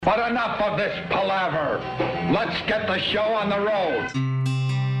But enough of this palaver. Let's get the show on the road.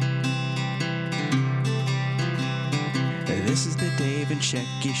 This is the Dave and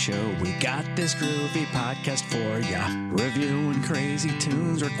Shecky Show. We got this groovy podcast for ya. Reviewing crazy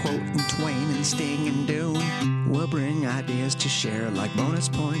tunes or quoting Twain and Sting and Dune. We'll bring ideas to share like bonus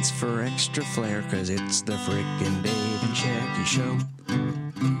points for extra flair, cause it's the frickin' Dave and Shecky Show.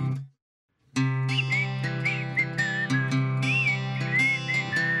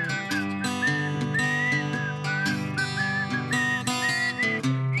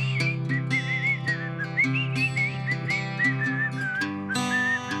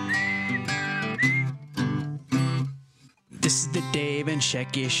 This is the Dave and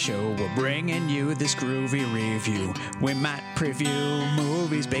Shecky Show. We're bringing you this groovy review. We might preview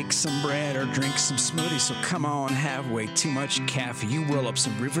movies, bake some bread, or drink some smoothies. So come on, have way too much caffeine. You roll up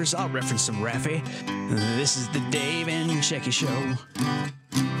some rivers, I'll reference some Raffy. This is the Dave and Shecky Show.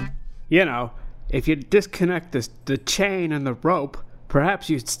 You know, if you disconnect the chain and the rope, perhaps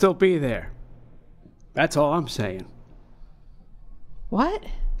you'd still be there. That's all I'm saying. What?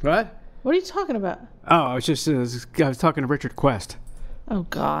 What? What are you talking about? Oh, I was talking to Richard Quest. Oh,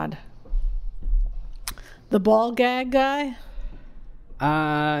 God. The ball gag guy?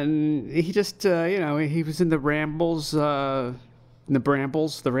 He just, he was in the Rambles, the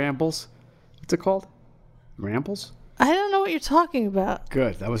Rambles. What's it called? Rambles? I don't know what you're talking about.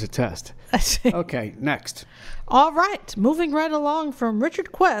 Good, that was a test. Okay, next. All right, moving right along from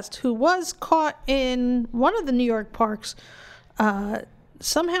Richard Quest, who was caught in one of the New York parks,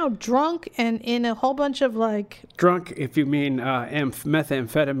 somehow drunk and in a whole bunch of Drunk, if you mean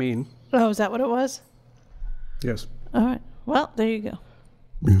methamphetamine. Oh, is that what it was? Yes. All right. Well, there you go.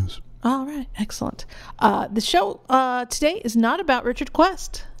 Yes. All right. Excellent. The show today is not about Richard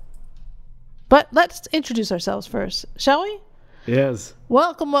Quest. But let's introduce ourselves first, shall we? Yes.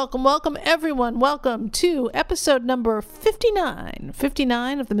 Welcome, everyone. Welcome to episode number 59.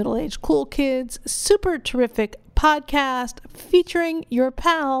 59 of the Middle-Aged Cool Kids Super Terrific Podcast featuring your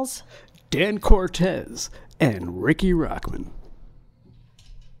pals Dan Cortez and Ricky Rockman.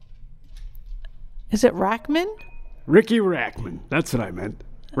 Is it Rackman? Ricky Rackman. That's what I meant.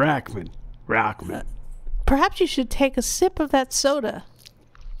 Rackman. Perhaps you should take a sip of that soda.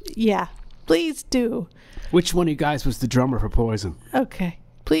 Yeah, please do. Which one of you guys was the drummer for Poison? Okay,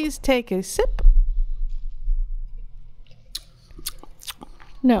 please take a sip.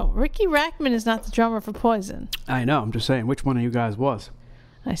 No, Ricky Rackman is not the drummer for Poison. I know, I'm just saying, which one of you guys was?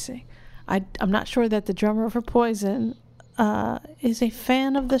 I see. I'm not sure that the drummer for Poison is a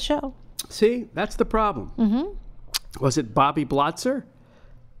fan of the show. See, that's the problem. Mm-hmm. Was it Bobby Blotzer?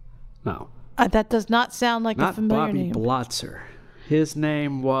 No. That does not sound like a familiar name. Not Bobby Blotzer. His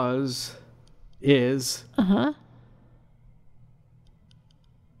name is... Uh-huh.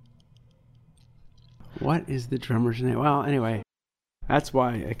 What is the drummer's name? Well, anyway, that's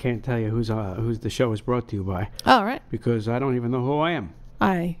why I can't tell you who's the show is brought to you by. All right. Because I don't even know who I am.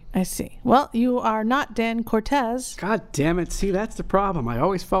 I see. Well, you are not Dan Cortez. God damn it. See, that's the problem. I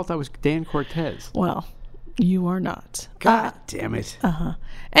always felt I was Dan Cortez. Well, you are not. God damn it. Uh-huh.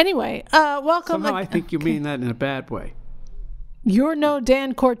 Anyway, welcome. Somehow I think you mean that in a bad way. You're no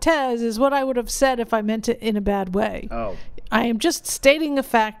Dan Cortez is what I would have said if I meant it in a bad way. Oh. I am just stating a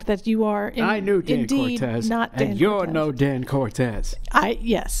fact that you are I knew Dan indeed Cortez, not Dan and you're Cortez. no Dan Cortez.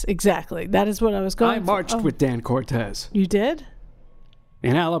 Yes, exactly. That is what I was going I marched with Dan Cortez. You did?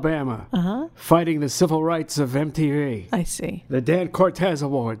 In Alabama. Uh-huh. Fighting the civil rights of MTV. I see. The Dan Cortez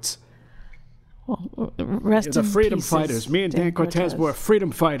Awards. Well, rest in The freedom pieces, fighters. Me and Dan Cortez were a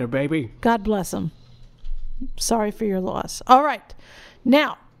freedom fighter, baby. God bless him. Sorry for your loss. All right.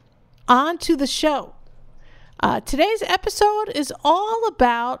 Now, on to the show. Today's episode is all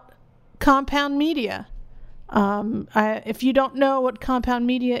about Compound Media. If you don't know what Compound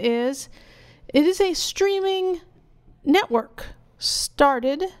Media is, it is a streaming network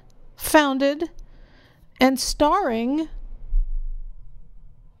started, founded, and starring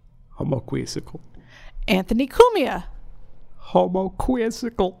Homoquisical. Anthony Cumia.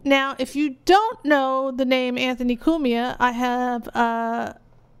 Homoquisical. Now, if you don't know the name Anthony Cumia, I have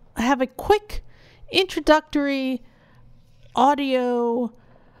a quick introductory audio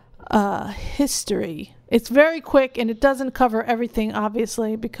history. It's very quick and it doesn't cover everything,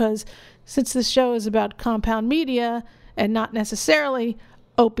 obviously, because since this show is about Compound Media and not necessarily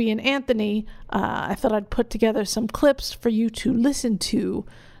Opie and Anthony, I thought I'd put together some clips for you to listen to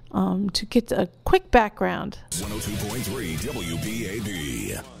get a quick background. 102.3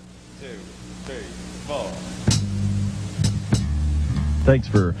 WBAB. 1, 2, 3, 4. Thanks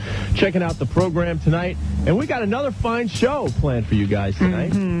for checking out the program tonight. And we got another fine show planned for you guys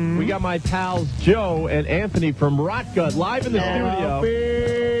tonight. We got my pals Joe and Anthony from Rotgut live in the studio.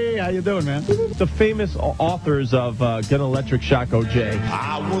 How you doing, man? The famous authors of Gun Electric Shock OJ.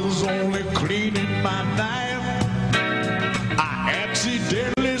 I was only cleaning my knife. I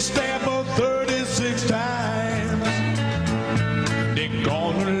accidentally stabbed her 36 times. They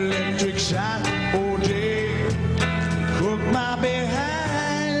Gun Electric Shock OJ. Cook my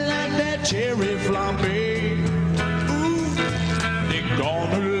behind like that cherry flambe. Ooh, they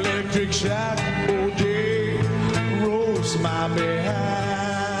Gun Electric Shock OJ. Roast my behind.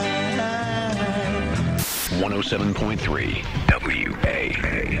 107.3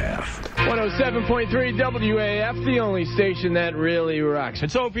 WAAF. 107.3 WAF, the only station that really rocks.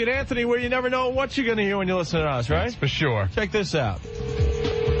 It's Opie and Anthony, where you never know what you're going to hear when you listen to us, right? For sure. Check this out.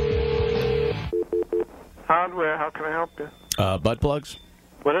 Hardware, how can I help you? Butt plugs?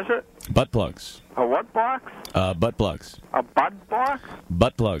 What is it? Butt plugs. A what box? Butt plugs. A bud box?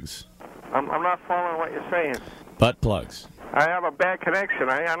 Butt plugs. I'm not following what you're saying. Butt plugs. I have a bad connection.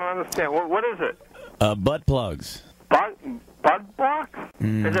 I don't understand. What is it? Butt plugs. Bud box?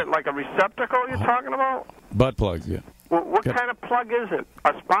 Is it like a receptacle you're talking about? Butt plugs, yeah. What kind of plug is it?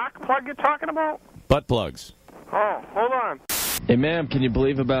 A spark plug you're talking about? Butt plugs. Oh, hold on. Hey, ma'am, can you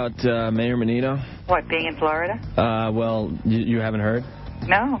believe about Mayor Menino? What, being in Florida? Well, you haven't heard?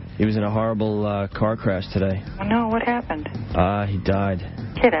 No. He was in a horrible car crash today. Oh, no, what happened? He died.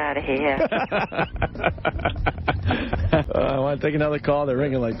 Get out of here. I want to take another call. They're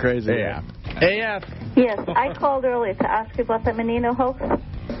ringing like crazy. Yeah. AF. Yes, I called earlier to ask you about the Menino hoax.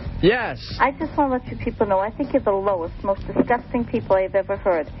 Yes. I just want to let you people know I think you're the lowest, most disgusting people I've ever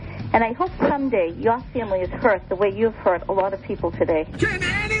heard. And I hope someday your family is hurt the way you've hurt a lot of people today. Can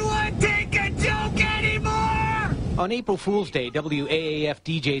anyone take a joke anymore? On April Fool's Day, WAAF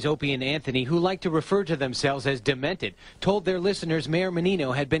DJs Opie and Anthony, who like to refer to themselves as demented, told their listeners Mayor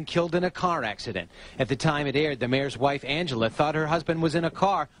Menino had been killed in a car accident. At the time it aired, the mayor's wife, Angela, thought her husband was in a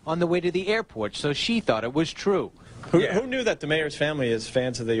car on the way to the airport, so she thought it was true. Who knew that the mayor's family is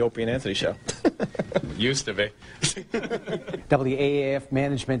fans of the Opie and Anthony show? Used to be. WAAF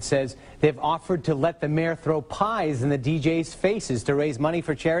management says they've offered to let the mayor throw pies in the DJs' faces to raise money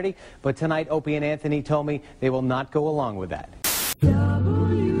for charity, but tonight Opie and Anthony told me they will not go along with that.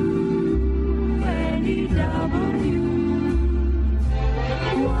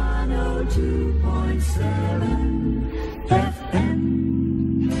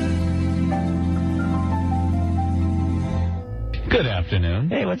 Good afternoon.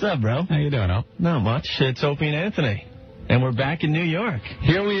 Hey, what's up, bro? How you doing, Op? Not much. It's Opie and Anthony. And we're back in New York.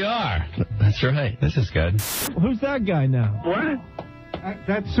 Here we are. That's right. This is good. Who's that guy now? What?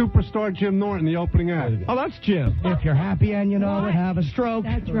 That's superstar Jim Norton, the opening act. Oh, that's Jim. If you're happy and you know it, have a stroke.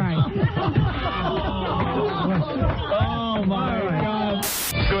 That's right. Oh, my God.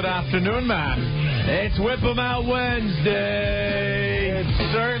 Good afternoon, man. It's Whip 'em Out Wednesday. It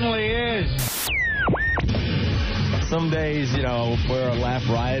certainly is. Some days, you know, we're a laugh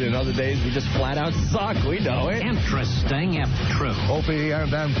riot, and other days we just flat out suck. We know it. Interesting if true. Opie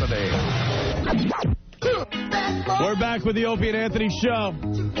and Anthony. We're back with the Opie and Anthony show.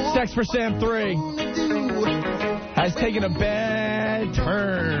 Sex for Sam 3 has taken a bad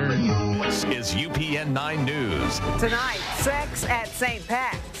turn. This is UPN 9 News. Tonight, sex at St.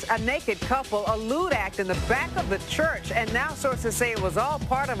 Pat's. A naked couple, a lewd act in the back of the church, and now sources say it was all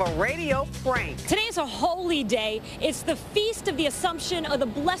part of a radio prank. Today's a holy day. It's the Feast of the Assumption of the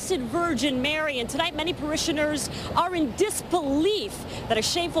Blessed Virgin Mary, and tonight many parishioners are in disbelief that a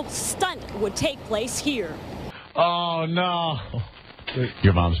shameful stunt would take place here. Oh, no.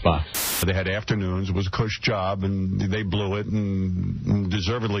 Your mom's box. They had afternoons. It was a cush job, and they blew it and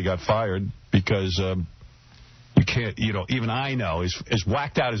deservedly got fired because you can't, you know, even I know, as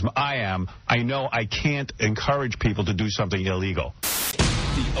whacked out as I am, I know I can't encourage people to do something illegal.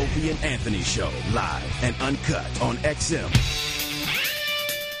 The Opie and Anthony Show, live and uncut on XM.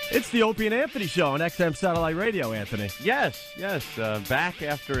 It's the Opie and Anthony Show on XM Satellite Radio, Anthony. Yes, back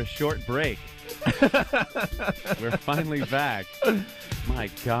after a short break. We're finally back. My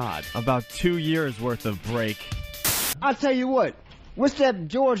God. About 2 years worth of break. I'll tell you what. What's that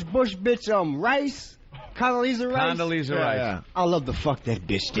George Bush bitch, Rice? Condoleezza Rice? Condoleezza Rice. Yeah. I love to fuck that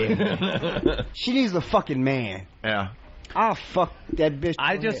bitch there. She needs a fucking man. Yeah. I'll fuck that bitch.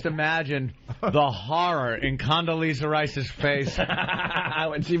 I just imagine the horror in Condoleezza Rice's face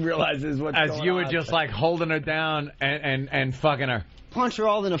when she realizes what's going on. As you were just like holding her down and fucking her. punch her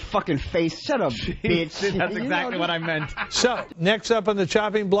all in the fucking face. Shut up, bitch. That's exactly what I meant. So, next up on the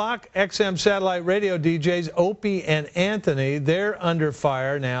chopping block, XM satellite radio DJs Opie and Anthony. They're under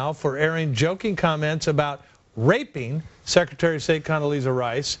fire now for airing joking comments about raping Secretary of State Condoleezza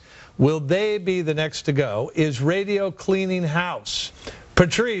Rice. Will they be the next to go? Is radio cleaning house?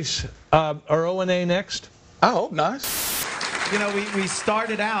 Patrice, are O&A next? I hope not. You know, we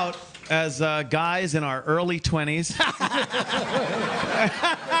started out as guys in our early 20s.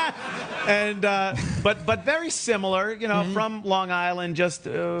 And but very similar, you know, from Long Island, just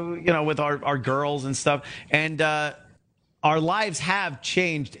you know, with our girls and stuff. And our lives have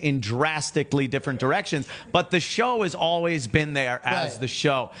changed in drastically different directions, but the show has always been there as the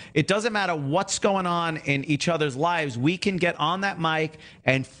show. It doesn't matter what's going on in each other's lives. We can get on that mic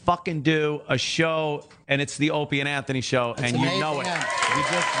and fucking do a show, and it's the Opie and Anthony show, and you know it. You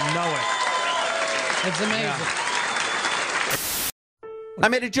just know it. It's amazing. Yeah. I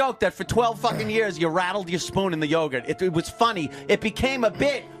made a joke that for 12 fucking years you rattled your spoon in the yogurt. It was funny. It became a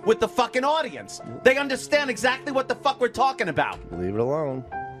bit with the fucking audience. They understand exactly what the fuck we're talking about. Leave it alone.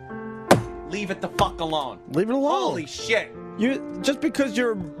 Leave it the fuck alone. Leave it alone. Holy shit. You just because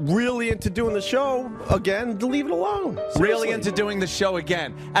you're really into doing the show again, leave it alone. Seriously. Really into doing the show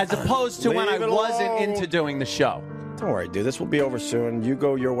again, as opposed to when I wasn't into doing the show. Don't worry, dude. This will be over soon. You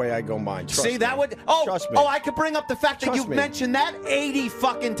go your way, I go mine. Trust See, me. that would... Trust me. Oh, I could bring up the fact that Trust you've me. mentioned that 80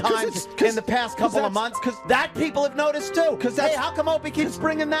 fucking times in the past couple of months. That people have noticed, too. Hey, how come Opie keeps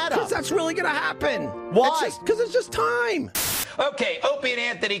bringing that up? Because that's really going to happen. Why? Because it's just time. Okay, Opie and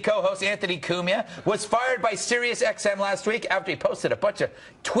Anthony co-host Anthony Cumia was fired by Sirius XM last week after he posted a bunch of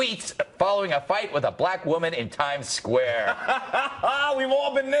tweets following a fight with a black woman in Times Square. We've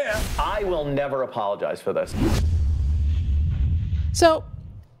all been there. I will never apologize for this. So,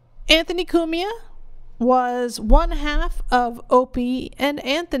 Anthony Cumia was one half of Opie and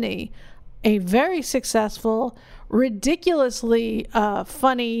Anthony, a very successful, ridiculously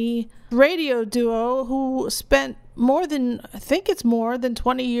funny radio duo who spent more than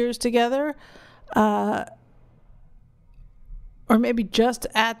 20 years together, or maybe just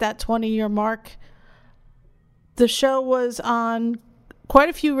at that 20-year mark. The show was on quite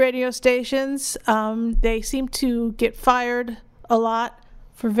a few radio stations. They seemed to get fired a lot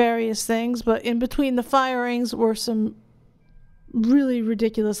for various things, but in between the firings were some really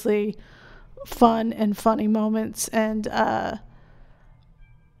ridiculously fun and funny moments. And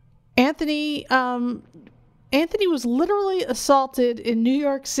Anthony was literally assaulted in New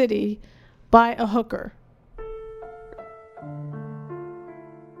York City by a hooker.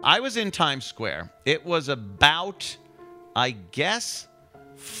 I was in Times Square. It was about, I guess,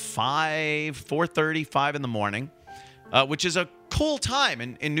 4:30, 5 in the morning, which is a cool time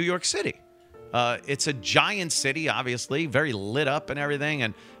in New York City. It's a giant city, obviously, very lit up and everything.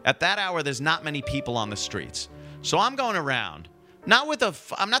 And at that hour, there's not many people on the streets. So I'm going around,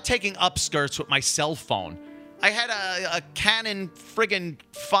 I'm not taking upskirts with my cell phone. I had a Canon friggin'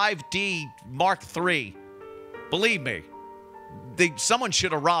 5D Mark III. Believe me, someone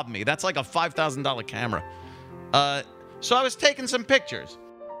should have robbed me. That's like a $5,000 camera. So I was taking some pictures.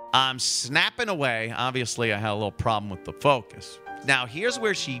 I'm snapping away. Obviously, I had a little problem with the focus. Now, here's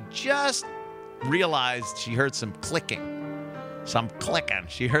where she just realized she heard some clicking. Some clicking.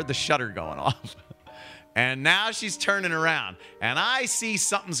 She heard the shutter going off. And now she's turning around. And I see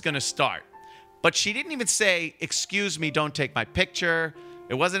something's going to start. But she didn't even say, "Excuse me, don't take my picture."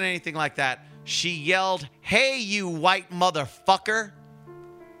 It wasn't anything like that. She yelled, "Hey, you white motherfucker."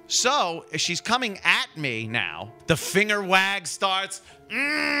 So she's coming at me now. The finger wag starts.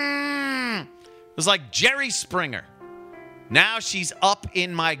 It was like Jerry Springer. Now she's up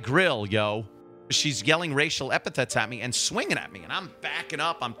in my grill, yo. She's yelling racial epithets at me and swinging at me. And I'm backing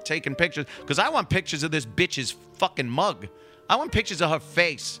up. I'm taking pictures because I want pictures of this bitch's fucking mug. I want pictures of her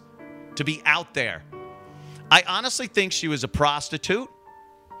face to be out there. I honestly think she was a prostitute,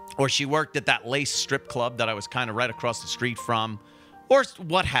 or she worked at that Lace strip club that I was kind of right across the street from, or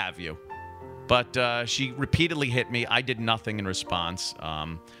what have you. But she repeatedly hit me. I did nothing in response.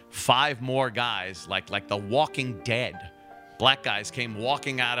 5 more guys, like the Walking Dead. Black guys came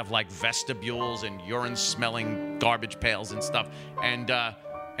walking out of like vestibules and urine-smelling garbage pails and stuff, and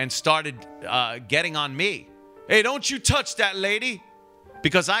started getting on me. "Hey, don't you touch that lady."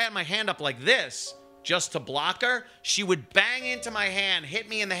 Because I had my hand up like this just to block her. She would bang into my hand, hit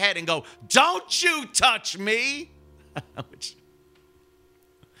me in the head, and go, "Don't you touch me."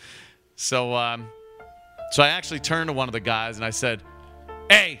 So I actually turned to one of the guys and I said,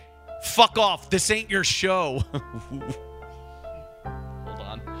 "Hey, fuck off. This ain't your show." Hold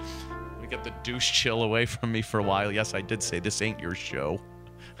on. Let me get the douche chill away from me for a while. Yes, I did say this ain't your show.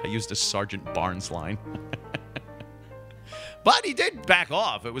 I used a Sergeant Barnes line. But he did back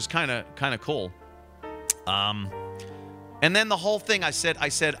off. It was kind of cool. And then the whole thing, I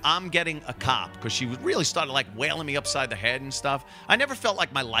said, I'm getting a cop, because she really started like wailing me upside the head and stuff. I never felt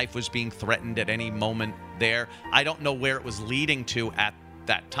like my life was being threatened at any moment there. I don't know where it was leading to at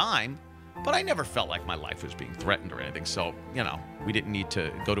that time, but I never felt like my life was being threatened or anything. So, you know, we didn't need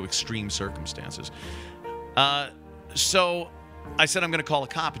to go to extreme circumstances. So I said, I'm going to call a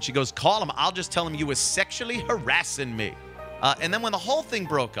cop. And she goes, call him. I'll just tell him you were sexually harassing me. And then when the whole thing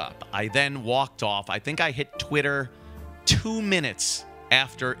broke up, I then walked off. I think I hit Twitter 2 minutes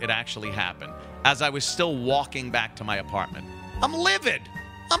after it actually happened, as I was still walking back to my apartment. I'm livid.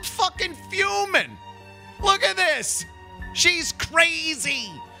 I'm fucking fuming. Look at this. She's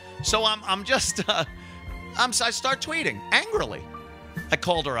crazy. So I start tweeting angrily. I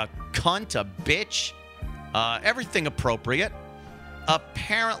called her a cunt, a bitch, everything appropriate.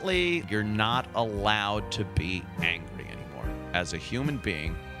 Apparently, you're not allowed to be angry anymore. As a human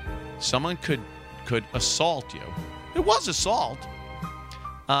being, someone could assault you. It was assault.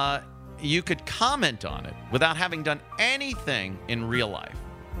 You could comment on it without having done anything in real life.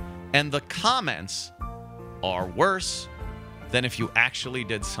 And the comments are worse than if you actually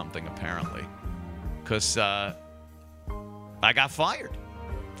did something, apparently. Because I got fired.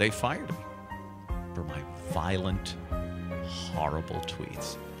 They fired me for my violent, horrible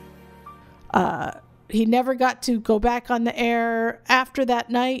tweets. He never got to go back on the air after that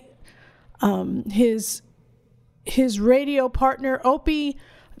night. His radio partner, Opie,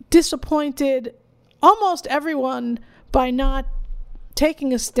 disappointed almost everyone by not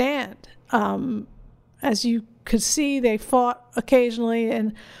taking a stand. As you could see, they fought occasionally,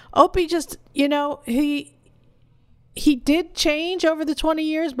 and Opie just, you know, he did change over the 20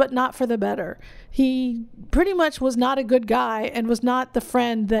 years, but not for the better. He pretty much was not a good guy and was not the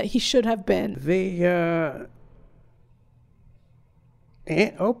friend that he should have been.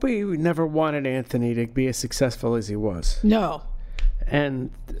 Opie never wanted Anthony to be as successful as he was. No.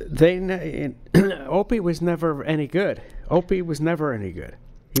 And Opie was never any good. Opie was never any good.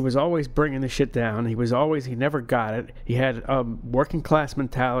 He was always bringing the shit down. He never got it. He had a working class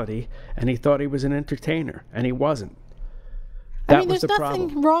mentality, and he thought he was an entertainer, and he wasn't. There's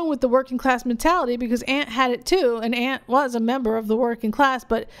nothing wrong with the working class mentality, because Ant had it too, and Ant was a member of the working class,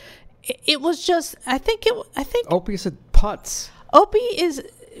 but it was just, I think Opie's a putz. Opie is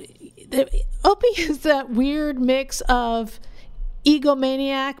that weird mix of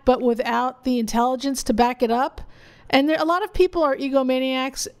egomaniac, but without the intelligence to back it up. And a lot of people are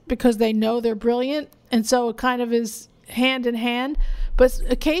egomaniacs because they know they're brilliant, and so it kind of is hand in hand. But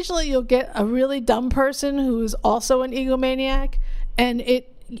occasionally you'll get a really dumb person who is also an egomaniac, and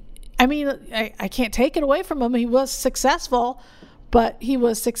I can't take it away from him. He was successful, but he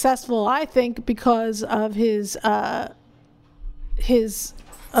was successful, I think, because of him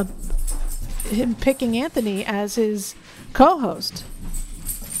picking Anthony as his co-host.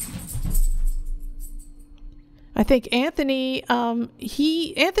 I think Anthony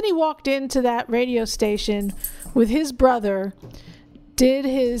walked into that radio station with his brother, did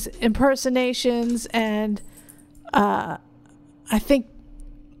his impersonations, and I think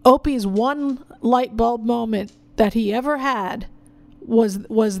Opie's one light bulb moment that he ever had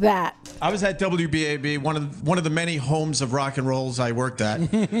was that. I was at WBAB, one of the many homes of rock and rolls I worked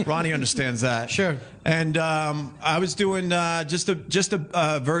at. Ronnie understands that. Sure. And I was doing just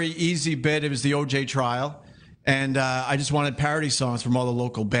a very easy bit. It was the OJ trial, and I just wanted parody songs from all the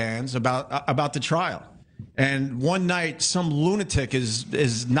local bands about the trial. And one night, some lunatic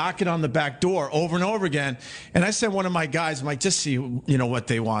is knocking on the back door over and over again. And I sent one of my guys, I'm like, just see what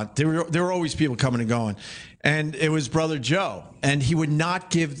they want. There were always people coming and going. And it was Brother Joe. And he would not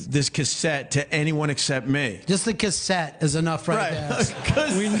give this cassette to anyone except me. Just the cassette is enough right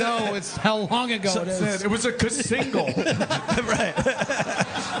there. We know it's how long ago it is. It was a single. Right.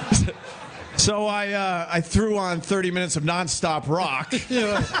 So I threw on 30 minutes of nonstop rock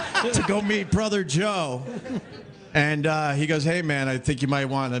to go meet Brother Joe. And he goes, hey, man, I think you might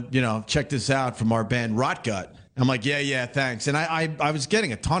want to, check this out from our band Rot Gut. I'm like, yeah, thanks. And I was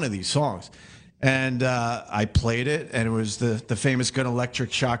getting a ton of these songs. And I played it, and it was the famous Gun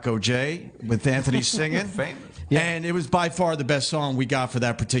Electric Shock OJ with Anthony singing. Famous. Yeah. And it was by far the best song we got for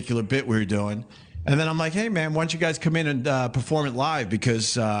that particular bit we were doing. And then I'm like, hey, man, why don't you guys come in and perform it live?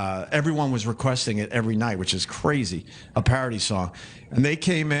 Because everyone was requesting it every night, which is crazy, a parody song. And they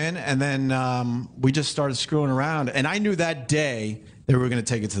came in, and then we just started screwing around. And I knew that day they were going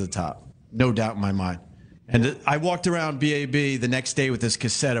to take it to the top, no doubt in my mind. And I walked around BAB the next day with this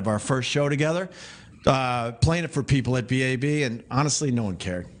cassette of our first show together, playing it for people at BAB, and honestly, no one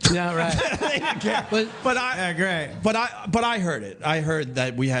cared. Yeah, right. They didn't care. But I great. But I heard it. I heard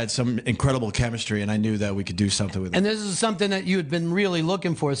that we had some incredible chemistry, and I knew that we could do something with it. And this is something that you had been really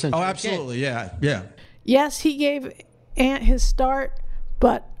looking for since. Oh, you were a absolutely. kid. Yeah. Yes, he gave Ant his start,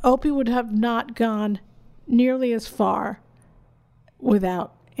 but Opie would have not gone nearly as far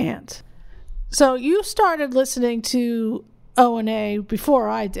without Ant. So you started listening to O&A before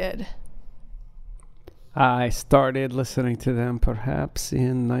I did. I started listening to them perhaps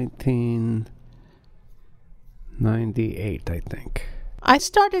in 1998, I think. I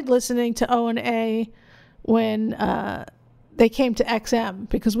started listening to O&A when they came to XM,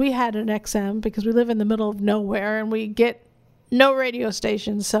 because we had an XM, because we live in the middle of nowhere and we get no radio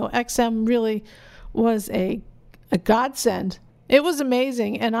stations. So XM really was a godsend. It was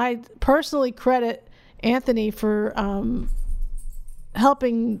amazing. And I personally credit Anthony for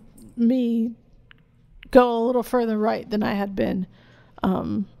helping me go a little further right than I had been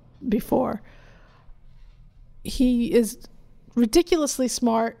before. He is ridiculously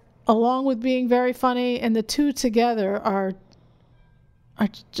smart, along with being very funny, and the two together are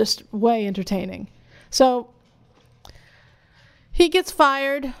just way entertaining. So he gets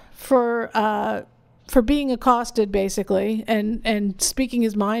fired for being accosted, basically, and speaking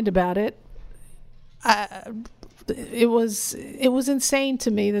his mind about it. It was insane to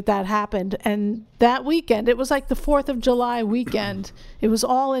me that happened. And that weekend, it was like the 4th of July weekend. It was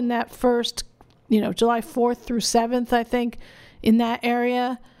all in that first, July 4th through 7th, I think, in that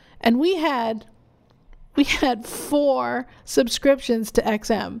area. And we had 4 subscriptions to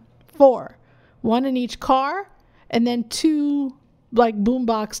XM. 4. One in each car, and then 2 like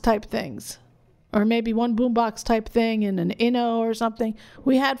boombox type things. Or maybe 1 boombox type thing and an Inno or something.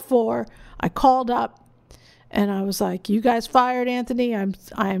 We had 4. I called up and I was like, "You guys fired Anthony. I'm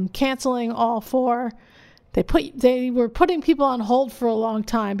canceling all 4." They were putting people on hold for a long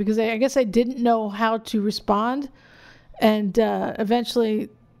time because I guess they didn't know how to respond, and eventually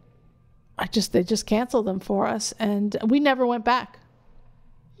they just canceled them for us, and we never went back.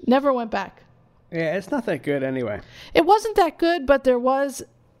 Never went back. Yeah, it's not that good anyway. It wasn't that good, but there was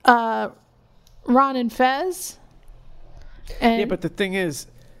Ron and Fez. Yeah, but the thing is,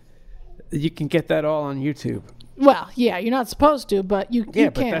 you can get that all on YouTube. Well, yeah, you're not supposed to, but you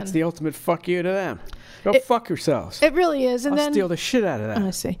can. But that's the ultimate fuck you to them. Go fuck yourselves. It really is. And I'll steal the shit out of that.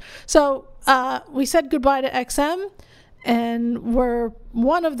 I see. So we said goodbye to XM, and we're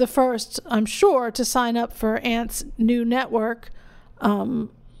one of the first, I'm sure, to sign up for Ant's new network,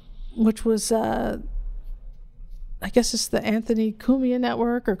 which was, I guess it's the Anthony Cumia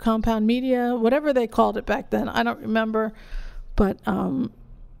Network or Compound Media, whatever they called it back then. I don't remember. But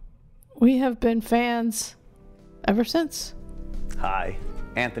we have been fans ever since. Hi,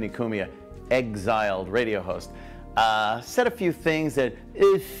 Anthony Cumia, exiled radio host. Said a few things that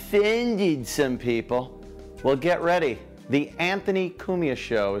offended some people. Well, get ready. The Anthony Cumia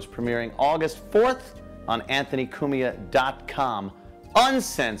Show is premiering August 4th on anthonycumia.com.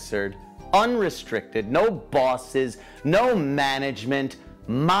 Uncensored, unrestricted, no bosses, no management.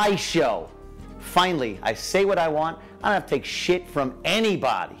 My show. Finally, I say what I want. I don't have to take shit from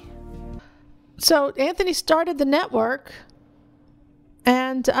anybody. So Anthony started the network,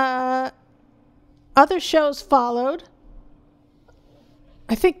 and other shows followed.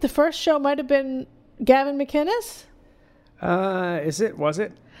 I think the first show might have been Gavin McInnes. Was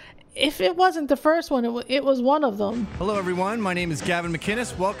it? If it wasn't the first one, it was one of them. Hello, everyone. My name is Gavin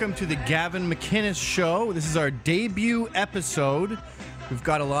McInnes. Welcome to the Gavin McInnes Show. This is our debut episode. We've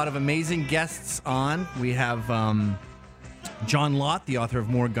got a lot of amazing guests on. We have John Lott, the author of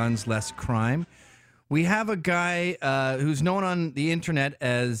More Guns, Less Crime. We have a guy who's known on the internet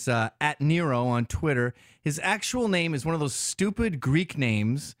as at Nero on Twitter. His actual name is one of those stupid Greek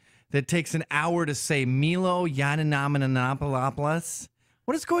names that takes an hour to say. Milo Yiannopoulos.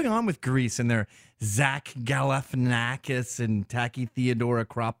 What is going on with Greece and their Zach Galifianakis and Taki Theodore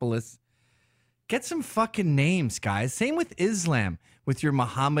Acropolis? Get some fucking names, guys. Same with Islam, with your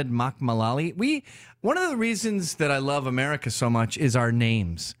Muhammad Makmalali. One of the reasons that I love America so much is our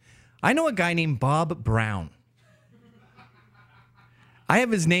names. I know a guy named Bob Brown. I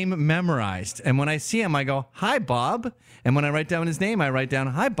have his name memorized, and when I see him, I go, "Hi, Bob." And when I write down his name, I write down,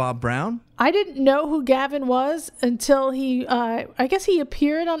 "Hi, Bob Brown." I didn't know who Gavin was until he, I guess he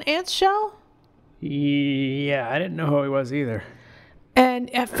appeared on Ant's show. Yeah, I didn't know who he was either.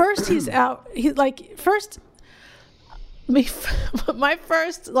 And at first he's out. My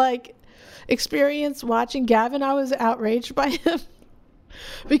first experience watching Gavin, I was outraged by him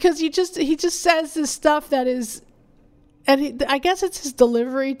because he just says this stuff that is, and I guess it's his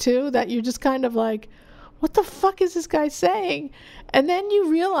delivery too, that you're just kind of like, what the fuck is this guy saying? And then you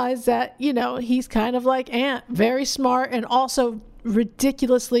realize that, you know, he's kind of like Ant, very smart and also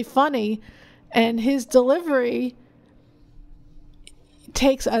ridiculously funny, and his delivery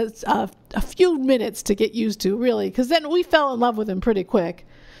takes a few minutes to get used to, really, because then we fell in love with him pretty quick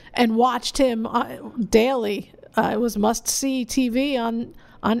and watched him daily. It was must-see TV on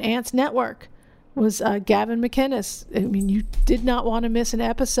Ant's network, was Gavin McInnes. I mean, you did not want to miss an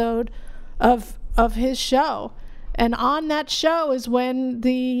episode of his show. And on that show is when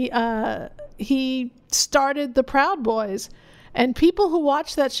he started the Proud Boys. And people who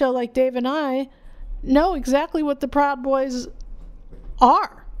watch that show, like Dave and I, know exactly what the Proud Boys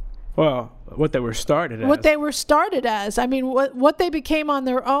are. Well, what they were started as. What they were started as. I mean, what they became on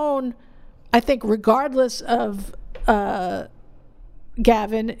their own, I think, regardless of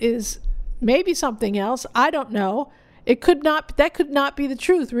Gavin, is maybe something else. I don't know. That could not be the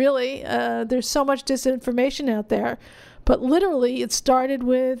truth, really. There's so much disinformation out there. But literally, it started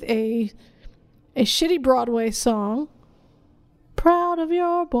with a shitty Broadway song. Proud of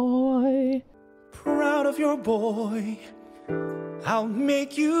your boy. Proud of your boy. I'll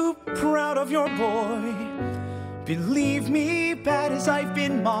make you proud of your boy. Believe me, bad as I've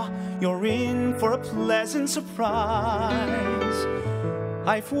been, Ma, you're in for a pleasant surprise.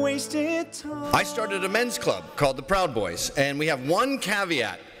 I've wasted time. I started a men's club called the Proud Boys, and we have one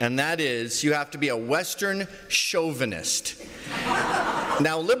caveat, and that is you have to be a Western chauvinist.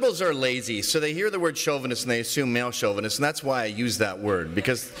 Now, liberals are lazy, so they hear the word chauvinist and they assume male chauvinist, and that's why I use that word,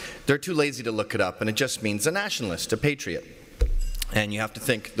 because they're too lazy to look it up, and it just means a nationalist, a patriot. And you have to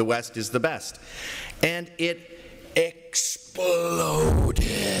think the West is the best. And it exploded.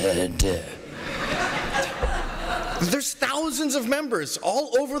 There's thousands of members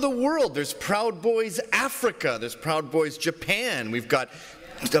all over the world. There's Proud Boys Africa. There's Proud Boys Japan. We've got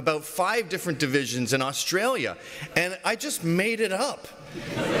about 5 different divisions in Australia. And I just made it up.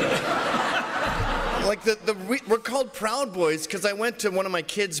 Like we're called Proud Boys because I went to one of my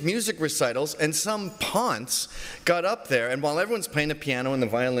kids' music recitals and some ponce got up there, and while everyone's playing the piano and the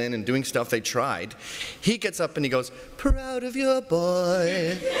violin and doing stuff they tried, he gets up and he goes, "Proud of your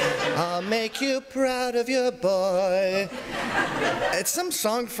boy, I'll make you proud of your boy." It's some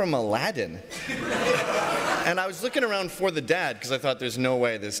song from Aladdin. And I was looking around for the dad because I thought there's no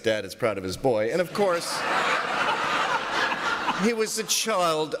way this dad is proud of his boy. And of course, he was the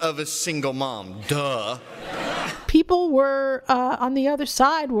child of a single mom. Duh. People were, on the other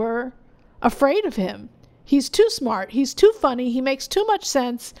side, were afraid of him. He's too smart. He's too funny. He makes too much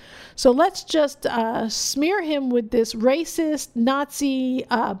sense. So let's just smear him with this racist Nazi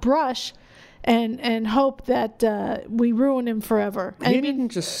brush and hope that we ruin him forever. He didn't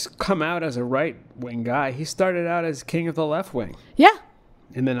just come out as a right-wing guy. He started out as king of the left wing. Yeah.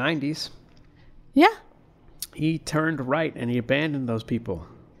 In the 90s. Yeah. He turned right and he abandoned those people.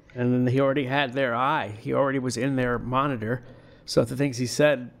 And then he already had their eye. He already was in their monitor. So the things he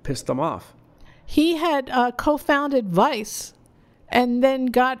said pissed them off. He had co-founded Vice and then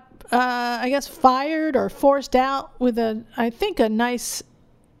got, I guess, fired or forced out with I think a nice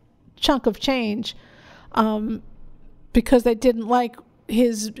chunk of change because they didn't like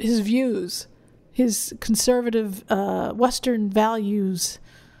his views, his conservative Western values,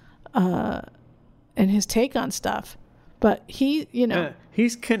 and his take on stuff. But he, you know...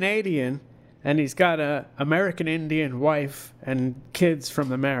 he's Canadian, and he's got a American Indian wife and kids from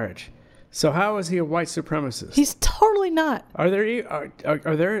the marriage. So how is he a white supremacist? He's totally not.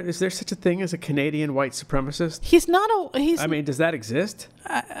 Is there such a thing as a Canadian white supremacist? He's not I mean, does that exist?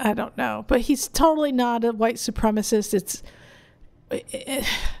 I don't know. But he's totally not a white supremacist.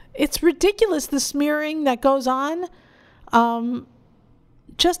 It's ridiculous, the smearing that goes on.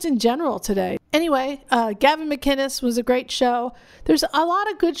 Just in general today. Anyway, Gavin McInnes was a great show. There's a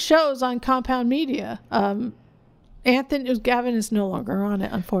lot of good shows on Compound Media. Gavin is no longer on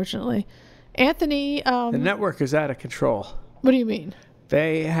it, unfortunately. Anthony... the network is out of control. What do you mean?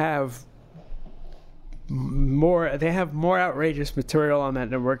 They have more outrageous material on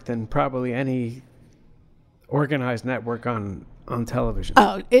that network than probably any organized network on television.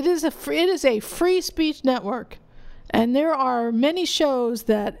 Oh, it is a free speech network. And there are many shows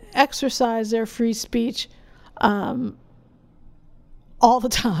that exercise their free speech all the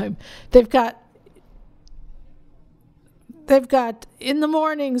time. They've got in the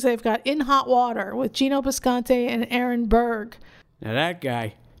mornings, they've got In Hot Water with Gino Bisconte and Aaron Berg. Now that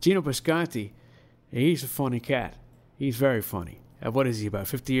guy, Gino Bisconte, he's a funny cat. He's very funny. What is he, about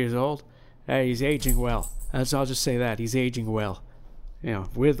 50 years old? He's aging well. I'll just say that. He's aging well. You know,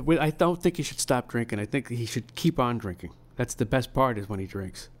 with I don't think he should stop drinking. I think he should keep on drinking. That's the best part is when he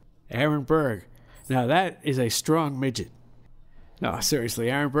drinks. Aaron Berg. Now that is a strong midget. No,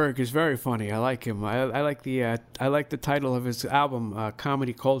 seriously, Aaron Berg is very funny. I like him. I like the title of his album,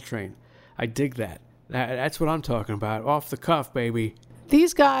 Comedy Coltrane. I dig that. That's what I'm talking about. Off the cuff, baby.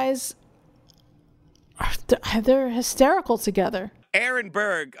 These guys, they're hysterical together. Aaron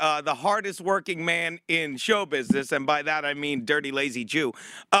Berg, the hardest working man in show business, and by that I mean dirty, lazy Jew,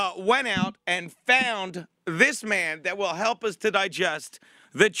 went out and found this man that will help us to digest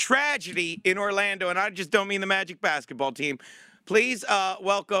the tragedy in Orlando, and I just don't mean the Magic basketball team. Please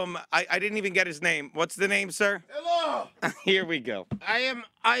welcome, I didn't even get his name. What's the name, sir? Hello. Here we go. I am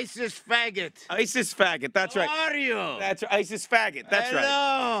Isis Faggot. Isis Faggot, that's right. How are you? That's right. Isis Faggot, that's right.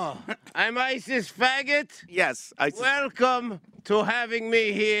 Hello. I'm Isis Faggot. Yes. Welcome to having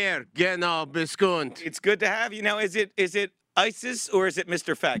me here, Genau Biscunt. It's good to have you. Now, is it ISIS or is it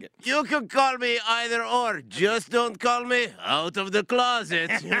Mr. Faggot? You can call me either or. Just don't call me out of the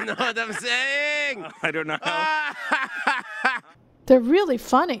closet. You know what I'm saying? I don't know how. They're really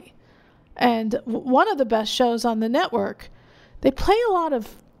funny. And one of the best shows on the network, they play a lot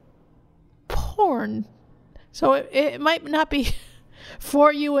of porn. So it might not be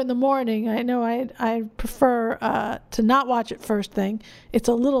for you in the morning. I know I prefer to not watch it first thing. It's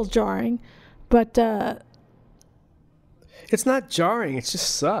a little jarring. But it's not jarring. It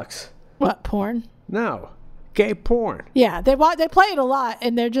just sucks. What, porn? No. Gay porn. Yeah, they play it a lot,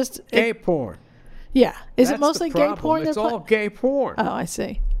 and they're just... Gay porn. Yeah. Is That's it mostly the gay problem. porn? It's all gay porn. Oh, I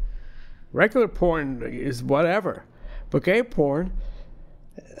see. Regular porn is whatever. But gay porn,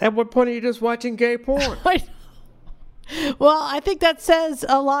 at what point are you just watching gay porn? Well, I think that says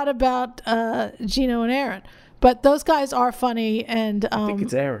a lot about Gino and Aaron. But those guys are funny, and... I think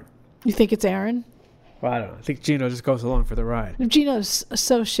it's Aaron. You think it's Aaron? Well, I don't know. I think Gino just goes along for the ride. Gino's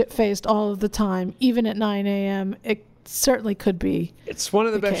so shit-faced all of the time, even at 9 a.m., it certainly could be. It's one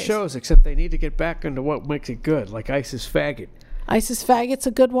of the best case. shows, except they need to get back into what makes it good, like Isis Faggot. Isis Faggot's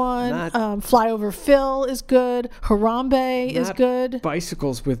a good one. Flyover Phil is good. Harambe is good.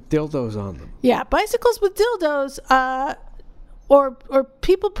 Bicycles with dildos on them. Yeah, bicycles with dildos, or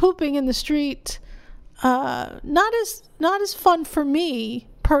people pooping in the street. Not as fun for me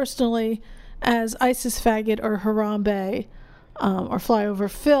personally as Isis Faggot or Harambe, or Flyover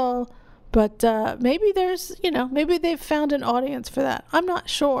Phil. But maybe maybe they've found an audience for that. I'm not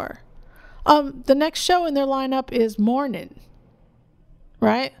sure. The next show in their lineup is Morning,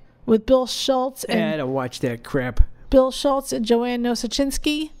 right? With Bill Schultz and I don't watch that crap. Bill Schultz and Joanne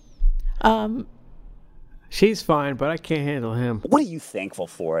Nosachinski. She's fine, but I can't handle him. What are you thankful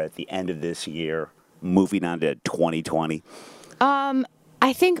for at the end of this year, moving on to 2020?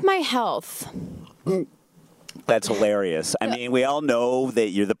 I think my health. That's hilarious. I mean, we all know that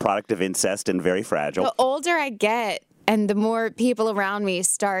you're the product of incest and very fragile. The older I get and the more people around me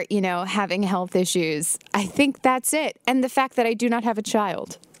start, having health issues, I think that's it. And the fact that I do not have a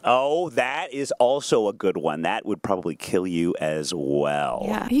child. Oh, that is also a good one. That would probably kill you as well.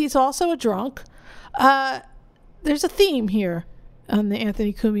 Yeah, he's also a drunk. There's a theme here on the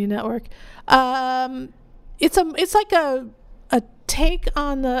Anthony Cumia Network. It's like a take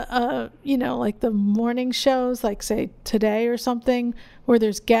on the like the morning shows, like say Today or something, where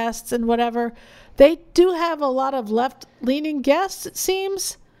there's guests and whatever. They do have a lot of left-leaning guests, it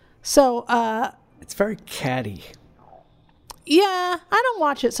seems. So it's very catty. Yeah, I don't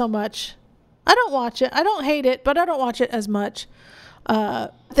watch it so much. I don't watch it. I don't hate it, but I don't watch it as much.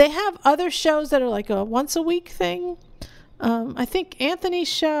 They have other shows that are like a once-a-week thing. I think Anthony's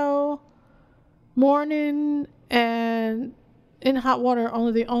show, Morning, and In Hot Water,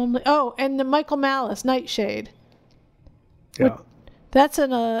 and the Michael Malice, Nightshade. Yeah. That's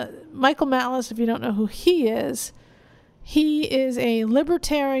Michael Malice, if you don't know who he is a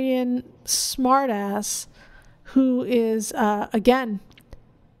libertarian smartass who is, again,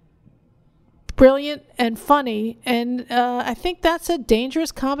 brilliant and funny, and I think that's a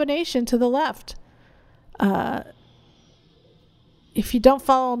dangerous combination to the left. If you don't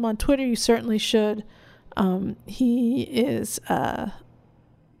follow him on Twitter, you certainly should. He is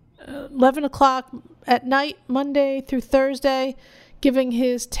 11 o'clock at night, Monday through Thursday, giving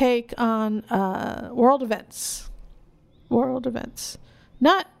his take on world events.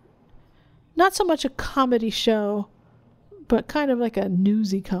 Not so much a comedy show, but kind of like a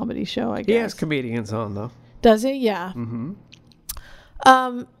newsy comedy show, I guess. He has comedians on, though. Does he? Yeah. Mm-hmm.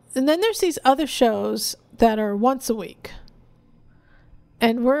 And then there's these other shows that are once a week.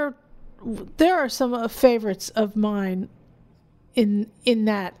 And there are some favorites of mine in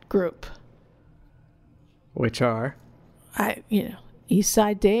that group. Which are?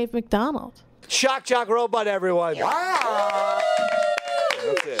 Eastside Dave McDonald. Shock Jock Robot, everyone. Shock,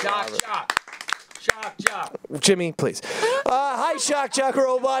 shock. Shock, shock. Jimmy, please. Hi, Shock Jock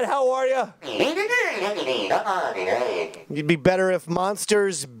Robot. How are you? You'd be better if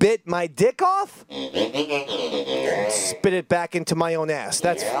monsters bit my dick off? Spit it back into my own ass.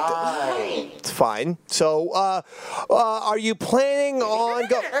 That's fine. So, are you planning on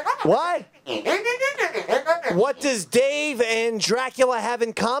What? What does Dave and Dracula have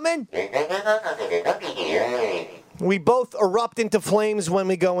in common? We both erupt into flames when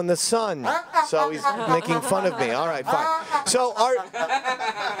we go in the sun. So he's making fun of me. All right, fine. So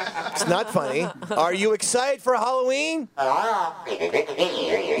it's not funny. Are you excited for Halloween?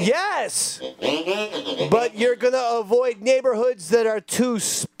 Yes. But you're going to avoid neighborhoods that are too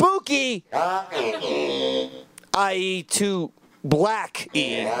spooky, i.e. too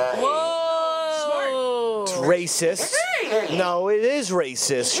black-y. Whoa! It's racist. No, it is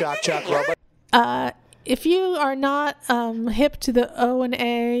racist, Shock Jock Robot. If you are not hip to the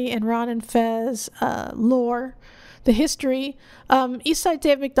O&A and Ron and Fez lore, the history, Eastside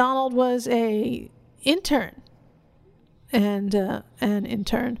Dave McDonald was an intern and an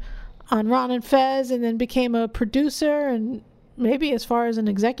intern on Ron and Fez, and then became a producer, and maybe as far as an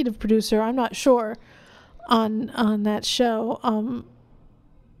executive producer, I'm not sure, on that show.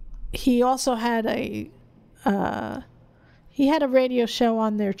 He also had a radio show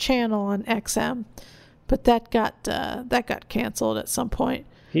on their channel on XM. But that got canceled at some point.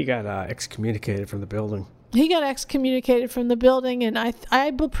 He got excommunicated from the building. He got excommunicated from the building, and I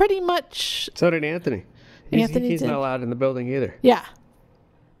pretty much. So did Anthony. He's not allowed in the building either. Yeah,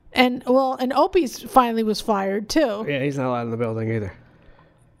 and Opie's finally was fired too. Yeah, he's not allowed in the building either.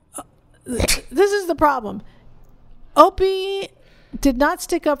 This is the problem. Opie did not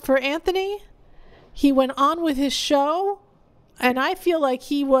stick up for Anthony. He went on with his show. And I feel like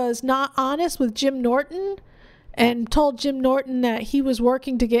he was not honest with Jim Norton and told Jim Norton that he was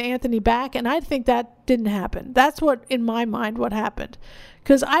working to get Anthony back. And I think that didn't happen. That's what, in my mind, what happened.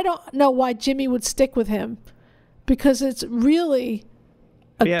 Because I don't know why Jimmy would stick with him. Because it's really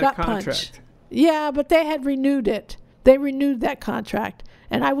a gut punch. Yeah, but they had renewed it. They renewed that contract.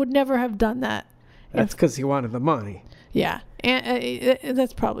 And I would never have done that. That's because he wanted the money. Yeah, and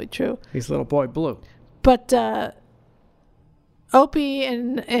that's probably true. He's little boy blue. But Opie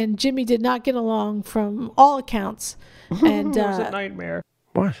and Jimmy did not get along from all accounts. And it was a nightmare.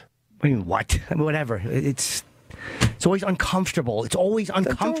 What? I mean, what? I mean, whatever. It's always uncomfortable. It's always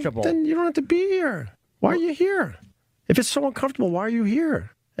uncomfortable. Then you don't have to be here. Why are you here? If it's so uncomfortable, why are you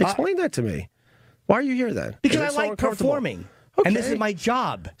here? Explain that to me. Why are you here then? Because I like performing. Okay. And this is my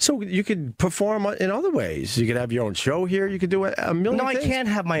job. So you could perform in other ways. You could have your own show here. You could do a million things. No, I can't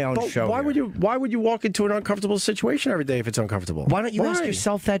have my own show why here. Why would you walk into an uncomfortable situation every day if it's uncomfortable? Why don't you ask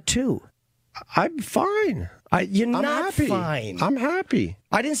yourself that too? I'm fine. You're I'm not happy. fine. I'm happy.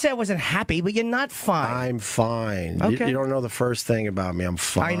 I didn't say I wasn't happy, but you're not fine. I'm fine. Okay. You don't know the first thing about me. I'm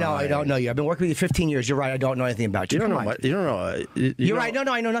fine. I know. I don't know you. I've been working with you 15 years. You're right. I don't know anything about you. You don't Come know. on. You don't know. You're right. No,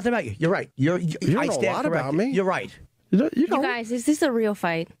 I know nothing about you. You're right. You don't know a lot about me. You're right. You guys, is this a real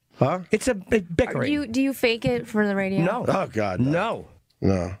fight? Huh? It's a bickering. Do you fake it for the radio? No. Oh God. No.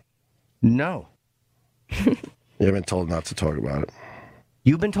 No. No. You've been told not to talk about it.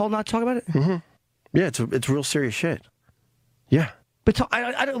 You've been told not to talk about it? Mm-hmm. Yeah, it's real serious shit. Yeah. But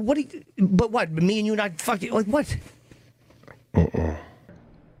I don't. What? But what? Me and you not fucking like what?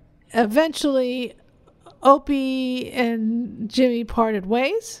 Eventually, Opie and Jimmy parted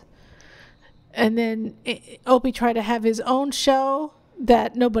ways. And then Opie tried to have his own show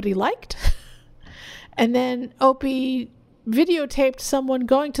that nobody liked. And then Opie videotaped someone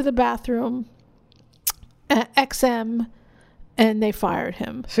going to the bathroom at XM, and they fired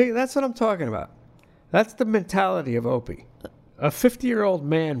him. See, that's what I'm talking about. That's the mentality of Opie. A 50-year-old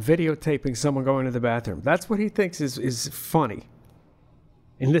man videotaping someone going to the bathroom. That's what he thinks is funny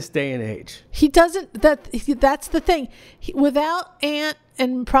in this day and age. He doesn't. That's the thing. Without Ant,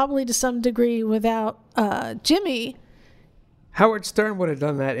 and probably to some degree without Jimmy. Howard Stern would have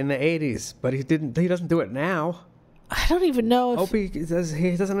done that in the 80s, but he didn't. He doesn't do it now. I don't even know if Opie he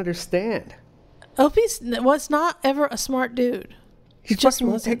doesn't understand. Opie was not ever a smart dude. He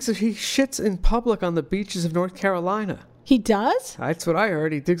shits in public on the beaches of North Carolina. He does? That's what I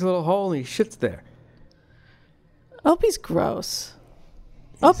heard. He digs a little hole and he shits there. Opie's gross.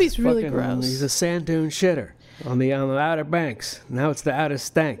 Opie's really gross. He's a sand dune shitter on the Outer Banks. Now it's the Outer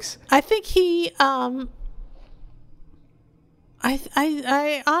Stanks. I think he I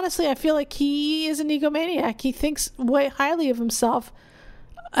honestly I feel like he is an egomaniac. He thinks way highly of himself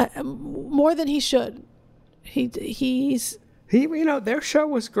more than he should. He's Their show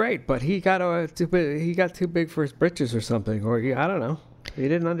was great, but he got too big for his britches or something, or I don't know. He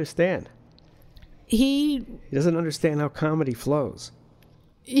didn't understand. He doesn't understand how comedy flows.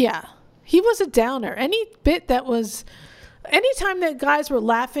 Yeah. He was a downer. Anytime that guys were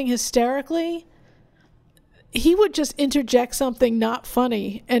laughing hysterically, he would just interject something not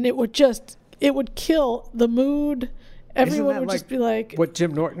funny, and it would kill the mood. Everyone would just be like... what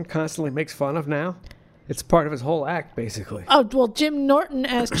Jim Norton constantly makes fun of now? It's part of his whole act, basically. Oh, well, Jim Norton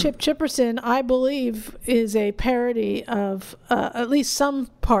as Chip Chipperson, I believe, is a parody of, at least some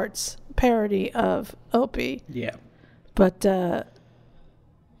parts, parody of Opie. Yeah. But, I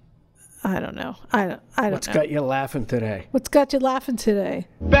don't know. I don't know. What's got you laughing today? What's got you laughing today?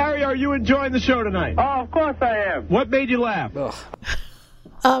 Barry, are you enjoying the show tonight? Oh, of course I am. What made you laugh?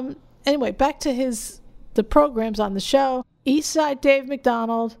 Anyway, back to the programs on the show. Eastside Dave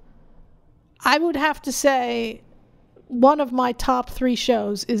McDonald. I would have to say one of my top 3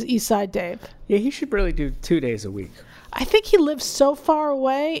 shows is Eastside Dave. Yeah, he should really do 2 days a week. I think he lives so far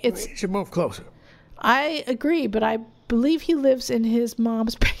away. He should move closer. I agree, but I believe he lives in his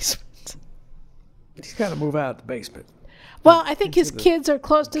mom's basement. He's got to move out of the basement. Well, I think his kids are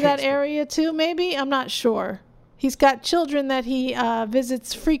close to that area too, maybe. I'm not sure. He's got children that he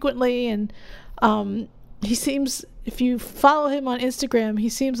visits frequently, and he seems, if you follow him on Instagram, he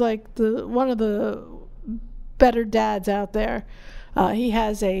seems like one of the better dads out there. He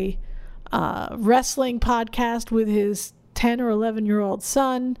has a wrestling podcast with his 10 or 11-year-old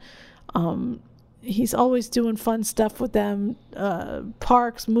son. He's always doing fun stuff with them,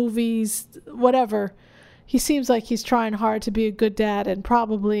 parks, movies, whatever. He seems like he's trying hard to be a good dad, and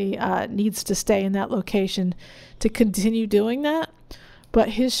probably needs to stay in that location to continue doing that. But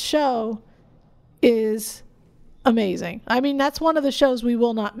his show is amazing. I mean, that's one of the shows we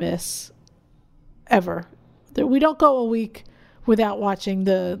will not miss ever. We don't go a week without watching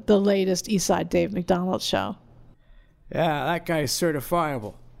the latest Eastside Dave McDonald show. Yeah, that guy is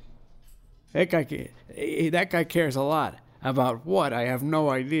certifiable. That guy cares a lot. About what? I have no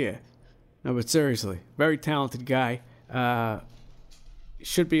idea. No, but seriously, very talented guy.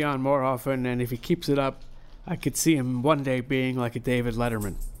 Should be on more often, and if he keeps it up, I could see him one day being like a David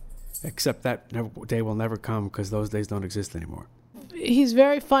Letterman. Except that day will never come, because those days don't exist anymore. He's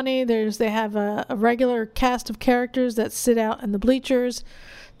very funny. They have a regular cast of characters that sit out in the bleachers,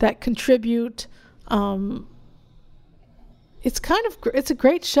 that contribute. It's a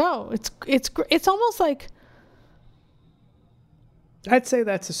great show. It's almost like, I'd say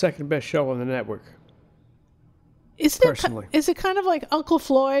that's the second best show on the network. Is it kind of like Uncle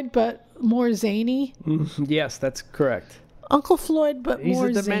Floyd but more zany? Yes, that's correct. Uncle Floyd but He's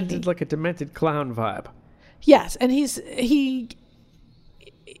more zany. Like a demented clown vibe. Yes, and he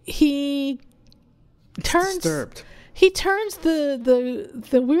turns disturbed. He turns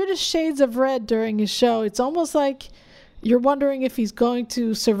the weirdest shades of red during his show. It's almost like you're wondering if he's going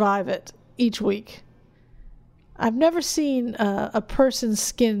to survive it each week. I've never seen a person's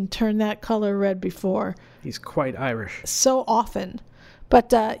skin turn that color red before. He's quite Irish. So often.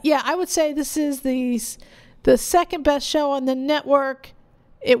 But yeah, I would say this is the second best show on the network.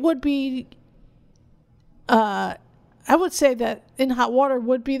 It would be, I would say that In Hot Water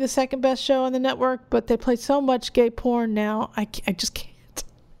would be the second best show on the network, but they play so much gay porn now, I just can't.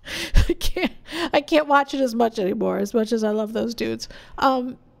 I can't watch it as much anymore, as much as I love those dudes.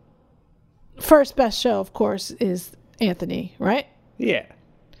 First best show, of course, is Anthony, right? Yeah.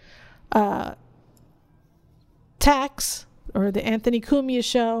 Tax, or the Anthony Cumia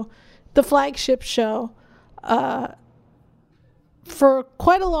show, the flagship show. For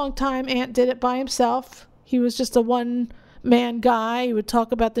quite a long time, Ant did it by himself. He was just a one-man guy. He would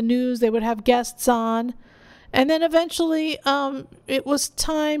talk about the news. They would have guests on. And then eventually, it was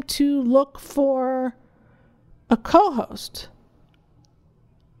time to look for a co-host.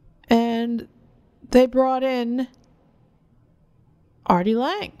 And they brought in Artie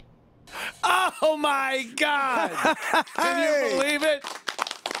Lang. Oh, my God. Can you believe it?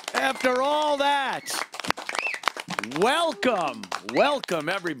 After all that. Welcome,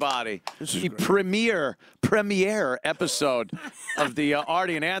 everybody. The premiere episode of the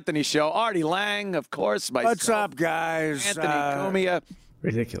Artie and Anthony show. Artie Lang, of course. Myself, what's up, guys? Anthony Cumia.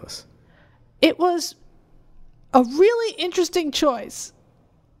 Ridiculous. It was a really interesting choice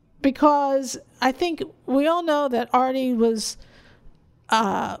because I think we all know that Artie was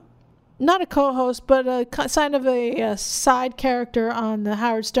not a co-host, but a kind of a side character on the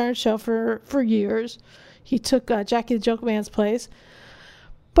Howard Stern show for years. He took Jackie the Joke Man's place.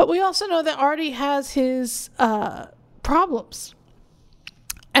 But we also know that Artie has his problems.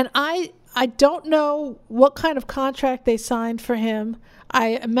 And I I don't know what kind of contract they signed for him.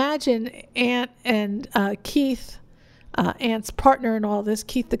 I imagine Ant and Keith, Ant's partner in all this,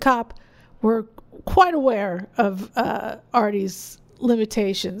 Keith the cop, were quite aware of Artie's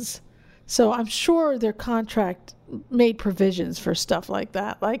limitations. So I'm sure their contract made provisions for stuff like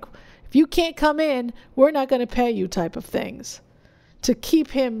that. Like, if you can't come in, we're not going to pay you type of things to keep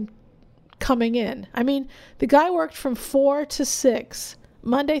him coming in. I mean, the guy worked from 4 to 6,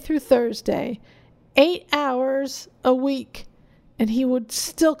 Monday through Thursday, 8 hours a week, and he would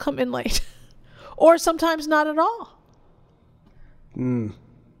still come in late. Or sometimes not at all.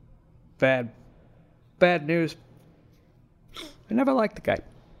 Bad news. I never liked the guy.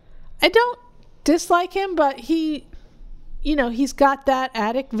 I don't dislike him, but he, he's got that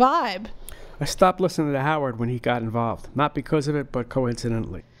addict vibe. I stopped listening to Howard when he got involved. Not because of it, but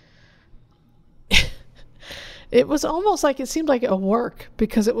coincidentally. It was almost like it seemed like a work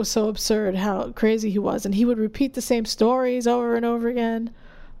because it was so absurd how crazy he was. And he would repeat the same stories over and over again.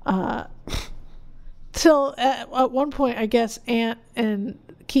 Till at one point, I guess, Ant and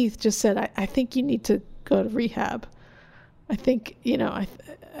Keith just said, I think you need to go to rehab. I think,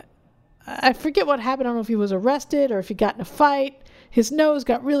 I forget what happened. I don't know if he was arrested or if he got in a fight. His nose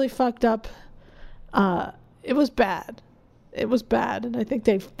got really fucked up. It was bad. It was bad. And I think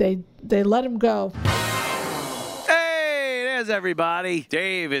they let him go. Hey, there's everybody.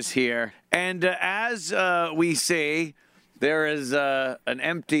 Dave is here. And as we see, there is an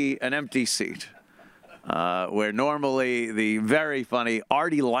empty seat where normally the very funny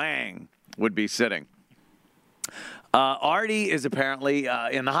Artie Lang would be sitting. Artie is apparently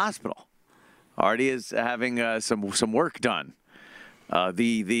in the hospital. Artie is having some work done. What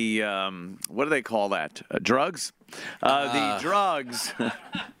do they call that? Drugs? The drugs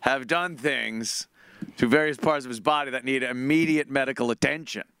have done things to various parts of his body that need immediate medical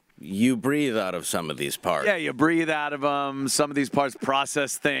attention. You breathe out of some of these parts. Yeah, you breathe out of them. Some of these parts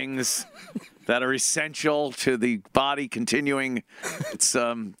process things that are essential to the body continuing its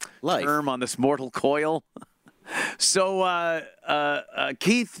term on this mortal coil. So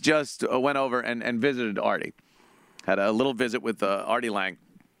Keith just went over and visited Artie. Had a little visit with Artie Lang.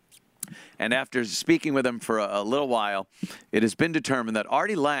 And after speaking with him for a little while, it has been determined that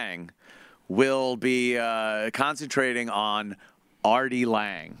Artie Lang will be concentrating on Artie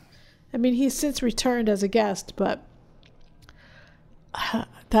Lang. I mean, he's since returned as a guest, but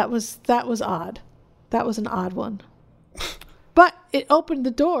that was odd. That was an odd one. But it opened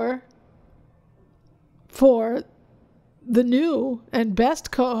the door for the new and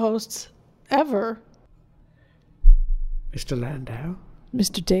best co-hosts ever. Mr. Landau.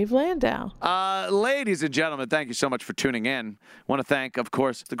 Mr. Dave Landau. Ladies and gentlemen, thank you so much for tuning in. I want to thank, of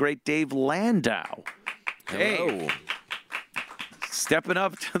course, the great Dave Landau. Hello. Hey. Stepping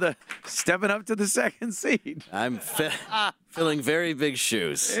up to the second seat. I'm filling very big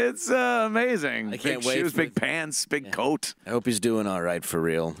shoes. It's amazing. I can't big wait. Shoes, big pants, big coat. I hope he's doing all right for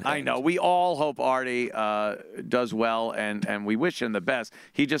real. I know. We all hope Artie does well, and we wish him the best.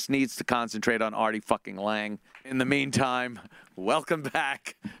 He just needs to concentrate on Artie fucking Lang. In the meantime, welcome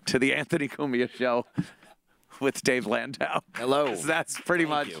back to the Anthony Cumia Show with Dave Landau. Hello. That's pretty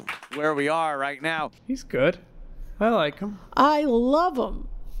much where we are right now. He's good. I like him. I love him.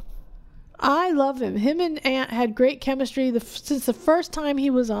 I love him. Him and Ant had great chemistry since the first time he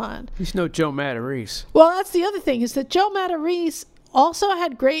was on. He's no Joe Matarese. Well, that's the other thing, is that Joe Matarese also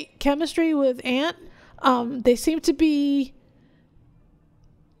had great chemistry with Ant. They seem to be...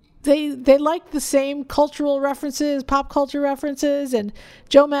 They like the same cultural references, pop culture references, and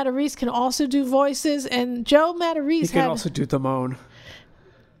Joe Matarese can also do voices, and Joe Matarese He can also do Damone.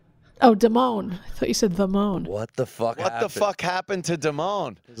 Oh, Damone. I thought you said the Moan. What the fuck happened? What the fuck happened to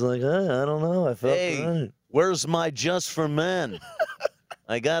Damone? He's like, I don't know. I felt right. Where's my Just for Men?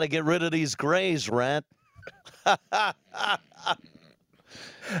 I got to get rid of these grays, Rat. Hey,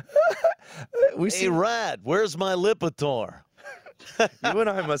 Rat, where's my Lipitor? You and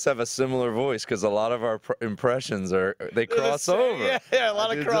I must have a similar voice because a lot of our impressions they cross over. Yeah, a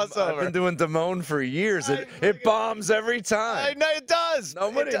lot of crossover. I've been doing Damone for years. It bombs every time. I know it does.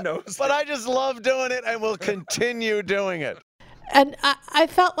 Nobody knows. But I just love doing it and will continue doing it. And I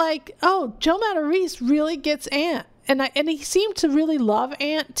felt like, oh, Joe Matarese really gets Ant. And he seemed to really love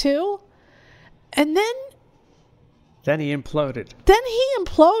Ant too. And then he imploded.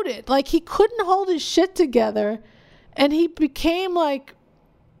 Like, he couldn't hold his shit together. And he became like,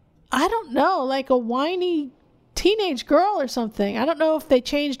 I don't know, like a whiny teenage girl or something. I don't know if they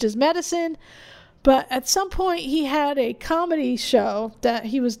changed his medicine, but at some point he had a comedy show that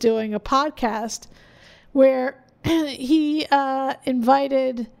he was doing, a podcast, where he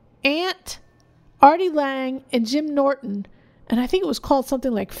invited Ant, Artie Lang, and Jim Norton, and I think it was called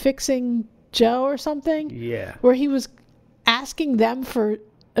something like Fixing Joe or something. Yeah. Where he was asking them for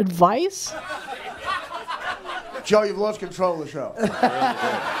advice. Joe, you've lost control of the show.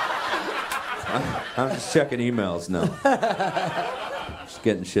 I'm just checking emails now. Just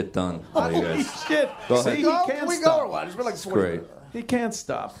getting shit done. Holy you guys. shit. Go ahead. See, he can't Can we go or what? It's been like It's 20 great. minutes. He can't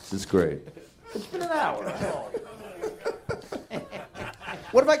stop. This is great. It's been an hour.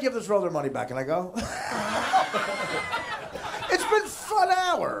 What if I give this role their money back? Can I go? It's been an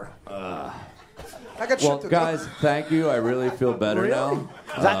hour. I got Well, shit to guys, thank you. I really feel better Really? now.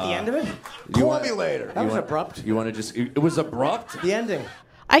 Is that the end of it? Call me later. That was abrupt. You want to just? It was abrupt. The ending.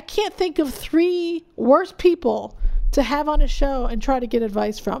 I can't think of 3 worse people to have on a show and try to get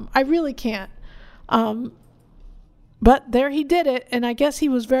advice from. I really can't. But there he did it, and I guess he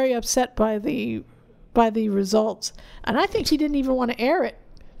was very upset by the results. And I think he didn't even want to air it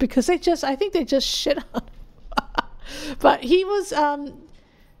because I think they just shit on him. But he was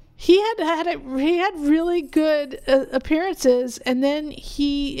he had really good appearances, and then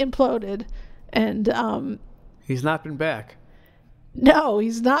he imploded, and He's not been back. no,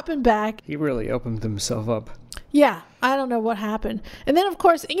 he's not been back. He really opened himself up. Yeah, I don't know what happened. And then, of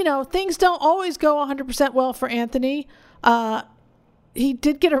course, things don't always go 100% well for Anthony. He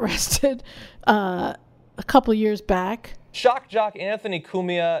did get arrested a couple years back. Shock jock Anthony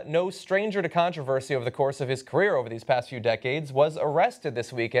Cumia, no stranger to controversy over the course of his career over these past few decades, was arrested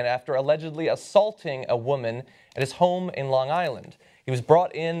this weekend after allegedly assaulting a woman at his home in Long Island. He was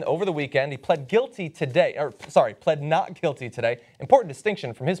brought in over the weekend. He pled pled not guilty today. Important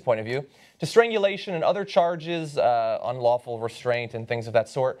distinction from his point of view. To strangulation and other charges, unlawful restraint and things of that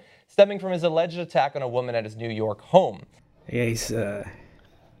sort, stemming from his alleged attack on a woman at his New York home. Yeah, he's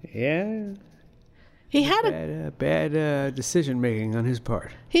He had a bad decision making on his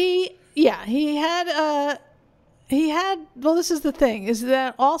part. Well, this is the thing, is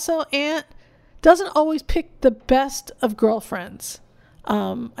that also Ant doesn't always pick the best of girlfriends.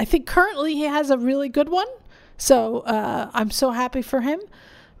 I think currently he has a really good one, so I'm so happy for him.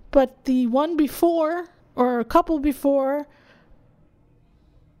 But the one before, or a couple before,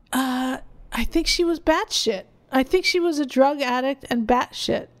 I think she was batshit. I think she was a drug addict and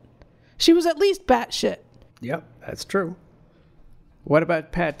batshit. She was at least batshit. Yep, that's true. What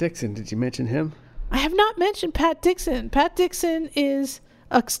about Pat Dixon? Did you mention him? I have not mentioned Pat Dixon. Pat Dixon is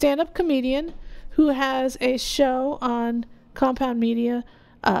a stand-up comedian who has a show on Compound Media,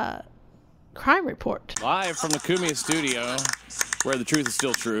 Crime Report. Live from the Cumia studio, where the truth is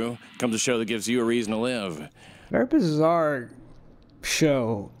still true, comes a show that gives you a reason to live. Very bizarre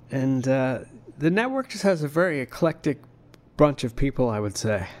show, and the network just has a very eclectic bunch of people, I would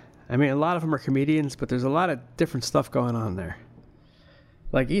say. I mean, a lot of them are comedians, but there's a lot of different stuff going on there.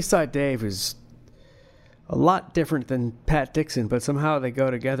 Like Eastside Dave is a lot different than Pat Dixon, but somehow they go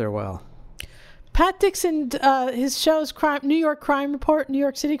together well. Pat Dixon, his show is New York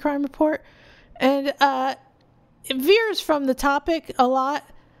City Crime Report, and it veers from the topic a lot,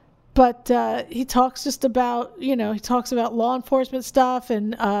 but he talks just about, he talks about law enforcement stuff,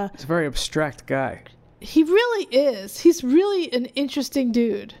 and he's a very abstract guy. He really is. He's really an interesting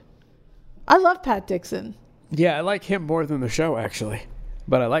dude. I love Pat Dixon. Yeah, I like him more than the show, actually.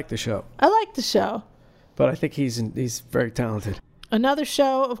 But I like the show. I like the show. But I think he's very talented. Another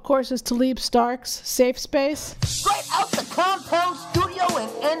show, of course, is Talib Stark's Safe Space. Straight out the Compound Studio in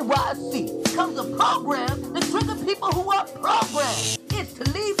NYC comes a program that triggers people who are programmed. It's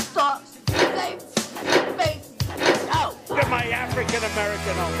Talib Stark's Safe Space Show. Look at my African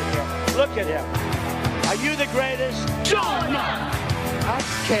American over here. Look at him. Are you the greatest? Sure not. I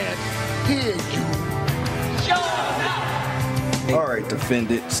can't hear you. Sure not. All right,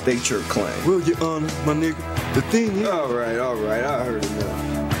 defendant, state your claim. Well, Your Honor, my nigga, the thing is... All right, I heard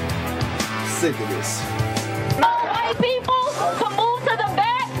enough. Sick of this. All white people to move to the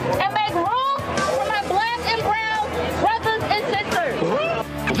back and make room for my black and brown brothers and sisters.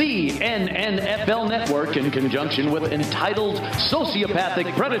 The NNFL Network, in conjunction with entitled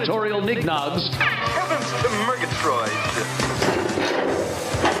sociopathic predatorial nignogs. Heavens to Murgatroyd.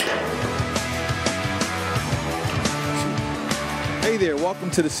 Hey there,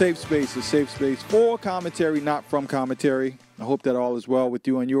 welcome to the Safe Space, the safe space for commentary, not from commentary. I hope that all is well with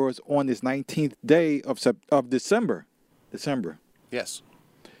you and yours on this 19th day of December. Yes.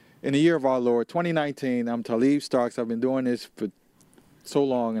 In the year of our Lord, 2019, I'm Talib Starks. I've been doing this for so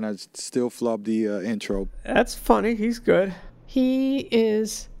long, and I still flub the intro. That's funny. He's good. He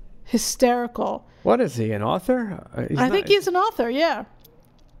is hysterical. What is he, an author? I think he's an author, yeah.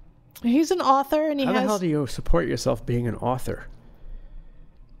 He's an author, and How the hell do you support yourself being an author?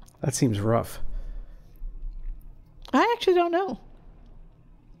 That seems rough. I actually don't know.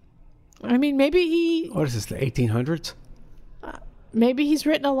 I mean, maybe he... What is this, the 1800s? Maybe he's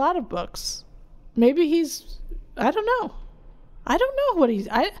written a lot of books. Maybe he's... I don't know. I don't know what he's...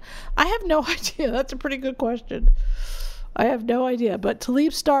 I have no idea. That's a pretty good question. I have no idea. But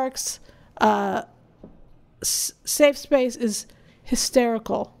Talib Stark's safe space is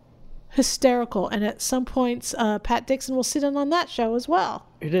hysterical. Hysterical. And at some points, Pat Dixon will sit in on that show as well.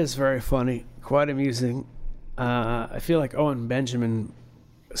 It is very funny. Quite amusing. I feel like Owen Benjamin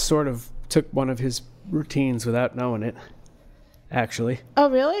sort of took one of his routines without knowing it, actually. Oh,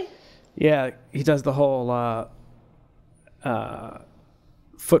 really? Yeah, he does the whole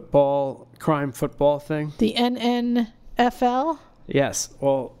crime football thing. The NNFL? Yes.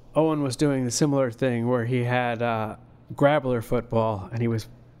 Well, Owen was doing the similar thing where he had Grabbler football, and he was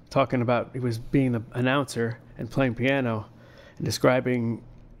talking about, he was being the announcer and playing piano and describing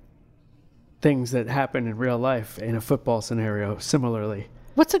things that happen in real life in a football scenario similarly.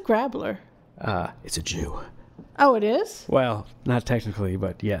 What's a Grabbler? It's a Jew. Oh, it is? Well, not technically,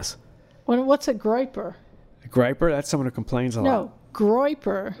 but yes. What's a groiper? A groiper? That's someone who complains a lot. No,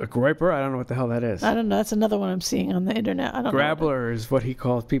 groiper. A groiper? I don't know what the hell that is. I don't know. That's another one I'm seeing on the internet. I don't know. Grabbler is what he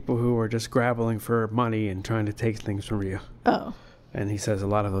calls people who are just grabbling for money and trying to take things from you. Oh. And he says a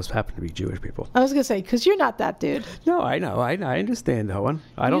lot of those happen to be Jewish people. I was going to say, because you're not that dude. No, I know. I understand, Owen.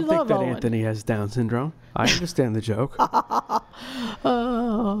 I don't think that Owen. Anthony has Down syndrome. I understand the joke.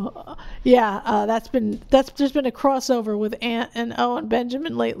 Yeah, there's been a crossover with Ant and Owen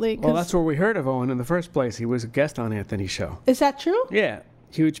Benjamin lately. Well, that's where we heard of Owen in the first place. He was a guest on Anthony's show. Is that true? Yeah,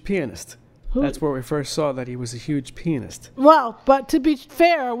 huge pianist. That's where we first saw that he was a huge pianist. Well, but to be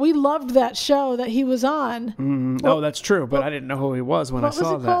fair, we loved that show that he was on. Oh, that's true, but I didn't know who he was when I saw that.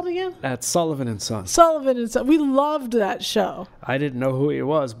 What was it called again? That's Sullivan and Son. Sullivan and Son. We loved that show. I didn't know who he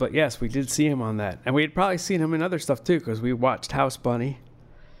was, but yes, we did see him on that. And we had probably seen him in other stuff, too, because we watched House Bunny.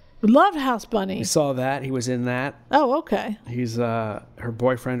 We loved House Bunny. We saw that. He was in that. Oh, okay. He's her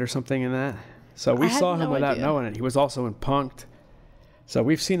boyfriend or something in that. So we saw him without knowing it. He was also in Punk'd. So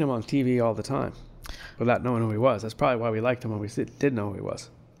we've seen him on TV all the time without knowing who he was. That's probably why we liked him when we did know who he was.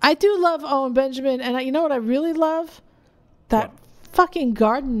 I do love Owen Benjamin, and you know what I really love? That fucking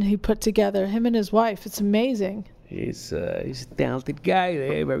garden he put together, him and his wife. It's amazing. He's a talented guy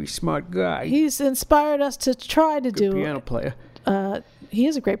there, very smart guy. He's inspired us to try to do... piano player. He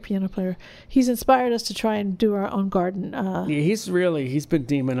is a great piano player. He's inspired us to try and do our own garden. Yeah, he's been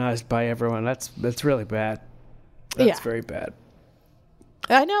demonized by everyone. That's really bad. That's very bad.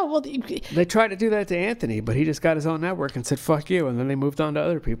 I know. Well, they tried to do that to Anthony, but he just got his own network and said, fuck you, and then they moved on to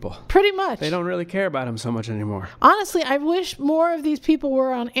other people. Pretty much. They don't really care about him so much anymore. Honestly, I wish more of these people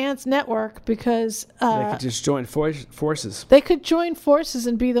were on Ant's network because... they could just join forces. They could join forces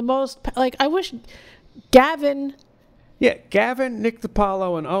and be the most... I wish Gavin... Yeah, Gavin, Nick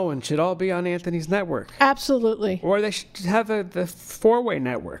DiPaolo, and Owen should all be on Anthony's network. Absolutely. Or they should have the four-way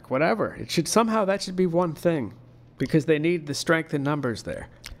network, whatever. That should be one thing. Because they need the strength in numbers there.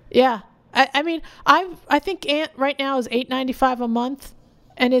 Yeah, I mean, I think Ant right now is $8.95 a month,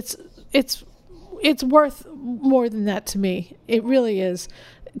 and it's worth more than that to me. It really is.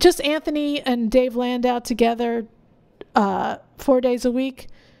 Just Anthony and Dave Landau together, 4 days a week,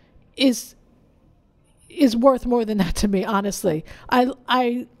 is worth more than that to me. Honestly,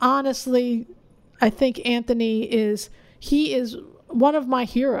 I honestly think Anthony is one of my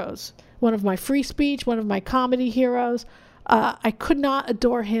heroes. One of my free speech, one of my comedy heroes. I could not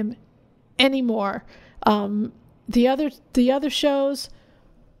adore him anymore. The other shows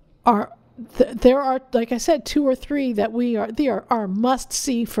are there are, like I said, 2 or 3 that they are must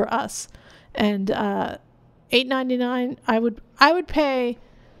see for us. And $8.99, I would pay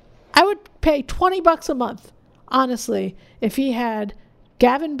 $20 a month, honestly, if he had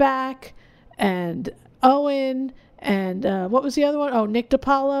Gavin back and Owen and what was the other one? Oh, Nick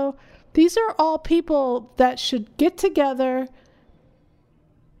DiPaolo. These are all people that should get together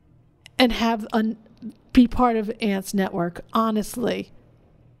and be part of Ant's network. Honestly,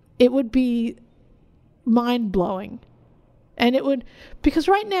 it would be mind-blowing. And it would, because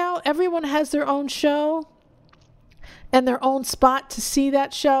right now everyone has their own show and their own spot to see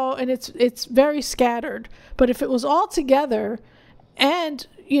that show, and it's very scattered. But if it was all together and,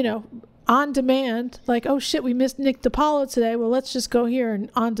 on demand, like, oh shit, we missed Nick DiPaolo today. Well, let's just go here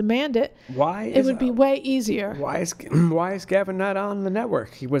and on demand it. It would be way easier. Why is Gavin not on the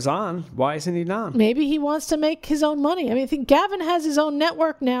network? He was on. Why isn't he on? Maybe he wants to make his own money. I mean, I think Gavin has his own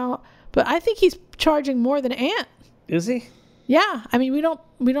network now, but I think he's charging more than Ant. Is he? Yeah. I mean, we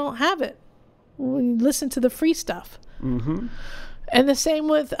don't have it. We listen to the free stuff. Mm-hmm. And the same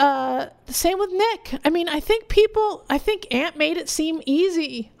with Nick. I mean, I think Ant made it seem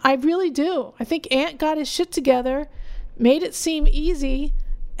easy. I really do. I think Ant got his shit together, made it seem easy,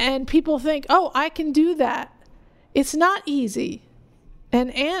 and people think, "Oh, I can do that." It's not easy.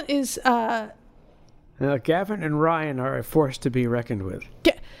 And Ant is Gavin and Ryan are a force to be reckoned with.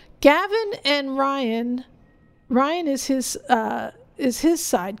 Gavin and Ryan is his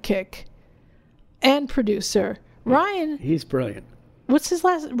sidekick and producer. Ryan, he's brilliant. What's his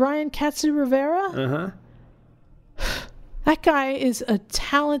last? Ryan Katsu Rivera? That guy is a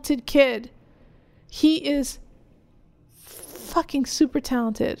talented kid. He is fucking super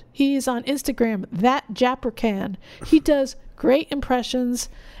talented. He is on Instagram, that Jappercan. He does great impressions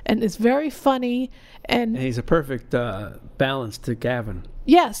and is very funny. And he's a perfect balance to Gavin.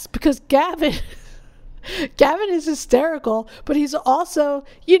 Yes, because Gavin is hysterical, but he's also,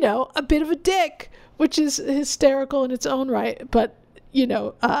 a bit of a dick, which is hysterical in its own right. But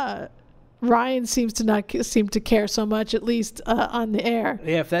Ryan seems to not seem to care so much, at least on the air.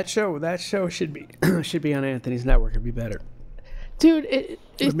 Yeah, if that show should be on Anthony's network, it'd be better. Dude, it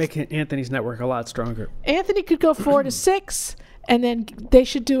would make Anthony's network a lot stronger. Anthony could go 4 to 6, and then they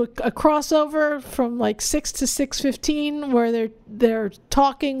should do a crossover from like 6 to 6:15, where they're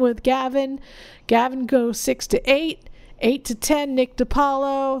talking with Gavin. Gavin goes 6 to 8, 8 to 10, Nick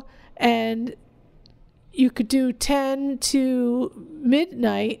DiPaolo, and you could do 10 to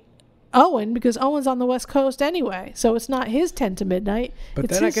midnight, Owen, because Owen's on the West Coast anyway, so it's not his 10 to midnight. But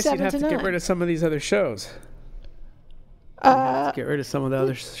it's then I his guess you'd have to 7 get rid of some of these other shows. Get rid of some of the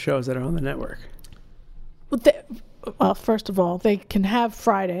other shows that are on the network. Well, first of all, they can have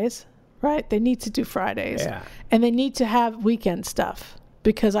Fridays, right? They need to do Fridays. Yeah. And they need to have weekend stuff,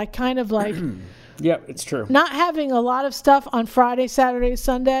 because I kind of like... Yep, it's true. Not having a lot of stuff on Friday, Saturday,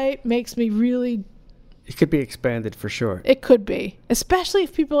 Sunday makes me really... It could be expanded for sure. It could be, especially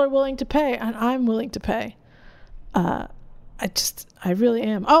if people are willing to pay, and I'm willing to pay. I really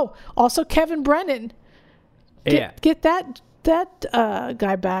am. Oh, also Kevin Brennan. Get that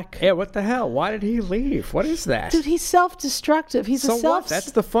guy back. Yeah, what the hell? Why did he leave? What is that? Dude, he's self-destructive. What?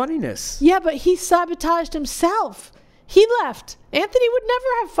 That's the funniness. Yeah, but he sabotaged himself. He left. Anthony would never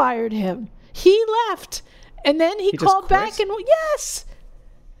have fired him. He left, and then he called back and yes.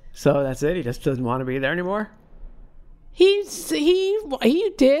 So that's it. He just doesn't want to be there anymore. He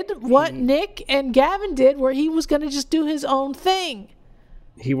did what Nick and Gavin did, where he was going to just do his own thing.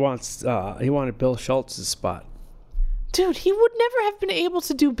 He wanted Bill Schultz's spot. Dude, he would never have been able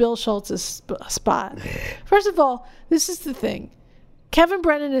to do Bill Schultz's spot. First of all, this is the thing. Kevin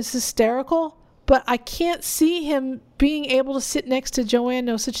Brennan is hysterical, but I can't see him being able to sit next to Joanne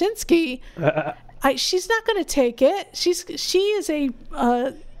Nosachinski. She's not going to take it. She is a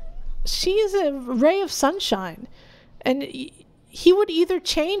ray of sunshine, and he would either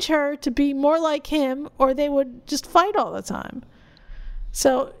change her to be more like him, or they would just fight all the time.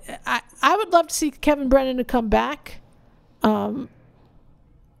 So I would love to see Kevin Brennan to come back.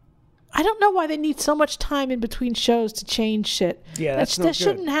 I don't know why they need so much time in between shows to change shit. Yeah, that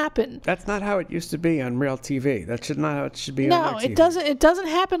shouldn't happen. That's not how it used to be on real TV. That's not how it should be on real TV. No, it doesn't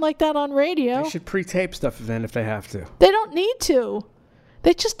happen like that on radio. They should pre-tape stuff then if they have to. They don't need to.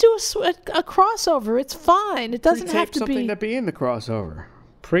 They just do a crossover. It's fine. It doesn't have to be something to be in the crossover.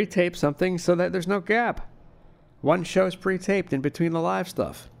 Pre-tape something so that there's no gap. One show's pre-taped in between the live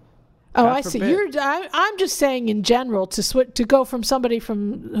stuff. Oh, I see. I'm just saying in general to go from somebody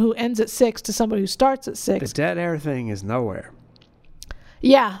who ends at 6 to somebody who starts at 6. The dead air thing is nowhere.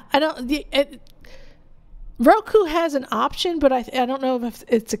 Yeah, I don't. Roku has an option, but I don't know if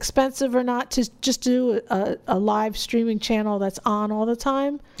it's expensive or not to just do a live streaming channel that's on all the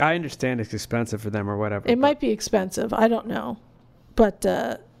time. I understand it's expensive for them or whatever. It might be expensive. I don't know, but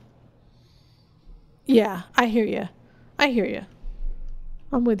yeah, I hear you.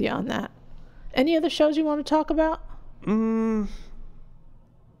 I'm with you on that. Any other shows you want to talk about? I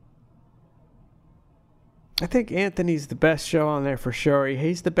think Anthony's the best show on there for sure.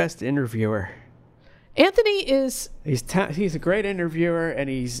 He's the best interviewer. Anthony is... He's a great interviewer, and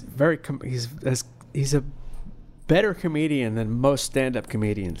he's a better comedian than most stand-up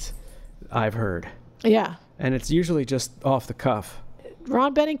comedians I've heard. Yeah. And it's usually just off the cuff.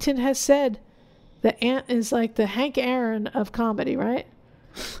 Ron Bennington has said that Ant is like the Hank Aaron of comedy, right?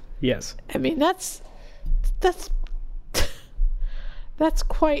 Yes. I mean, that's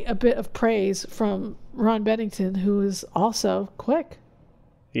quite a bit of praise from Ron Bennington, who is also quick.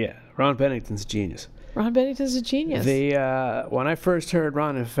 Yeah, Ron Bennington's a genius. Ron Bennington's a genius. When I first heard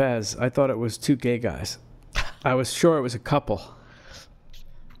Ron and Fez, I thought it was two gay guys. I was sure it was a couple.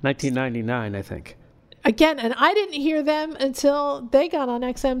 1999, I think. Again, and I didn't hear them until they got on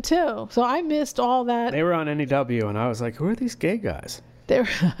XM too. So I missed all that. They were on NEW, and I was like, who are these gay guys? They were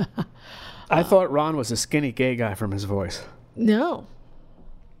I thought Ron was a skinny gay guy from his voice. No.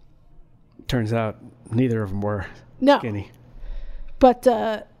 Turns out neither of them were skinny. But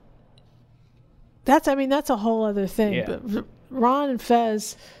that's a whole other thing. Yeah. But Ron and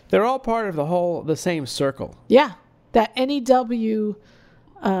Fez, they're all part of the same circle. yeah, that NEW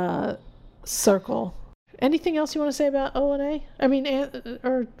circle. Anything else you want to say about O&A? I mean,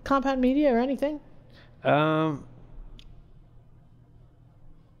 or Compound Media or anything?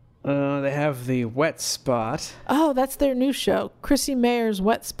 They have the Wet Spot. Oh, that's their new show, Chrissy Mayer's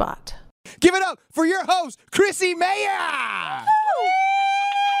Wet Spot. Give it up for your host, Chrissy Mayer!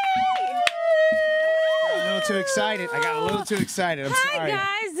 A little too excited. I got a little too excited. I'm sorry. Hi, guys.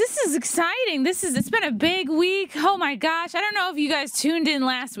 This is exciting. It's been a big week. Oh, my gosh. I don't know if you guys tuned in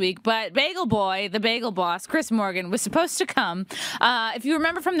last week, but Bagel Boy, the Bagel Boss, Chris Morgan, was supposed to come. If you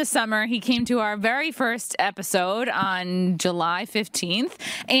remember from the summer, he came to our very first episode on July 15th,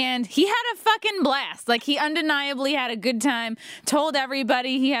 and he had a fucking blast. Like, he undeniably had a good time, told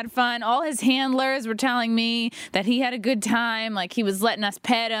everybody he had fun. All his handlers were telling me that he had a good time. Like, he was letting us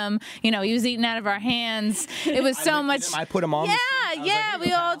pet him. You know, he was eating out of our hands. It was so much. I put him on. Yeah,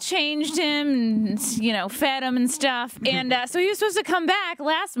 we all changed him and, you know, fed him and stuff. And so he was supposed to come back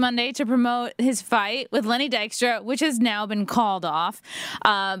last Monday to promote his fight with Lenny Dykstra, which has now been called off.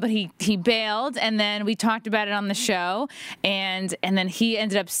 But he bailed, and then we talked about it on the show, and then he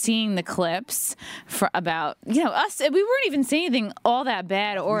ended up seeing the clips about, you know, us. We weren't even saying anything all that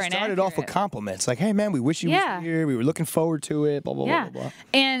bad or inaccurate. We started off with compliments, like, "Hey, man, we wish you was here. We were looking forward to it." Blah blah blah blah blah.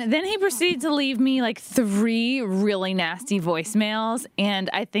 And then he proceeded to leave me like 3 really nasty voicemails, and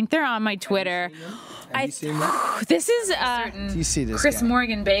I think they're on my Twitter. Have you seen that? This is Do you see this Chris guy?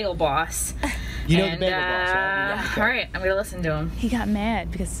 Morgan, Bagel Boss. You know the Bagel Boss, right? All right, I'm gonna listen to him. He got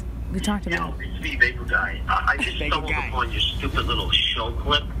mad because we talked about it. It's me, Bagel Guy. I just stumbled upon your stupid little show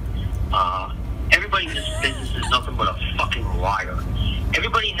clip. Everybody in this business is nothing but a fucking liar.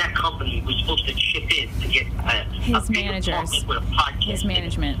 Everybody in that company was supposed to chip in to get His managers. With a podcast. His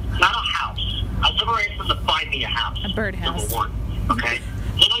management. Not a house. I never asked them to find me a house. A birdhouse. Number one. Okay?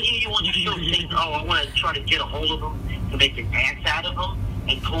 Then I hear you on your show saying, oh, I want to try to get a hold of them to make an ass out of them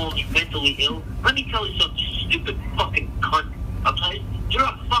and call you mentally ill. Let me tell you something, you stupid fucking cunt. Okay? You're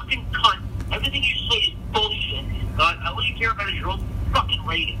a fucking cunt. Everything you say is bullshit. All you care about is your own fucking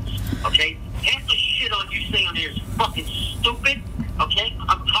ratings. Okay? Half the shit on you say on there is fucking stupid. Okay?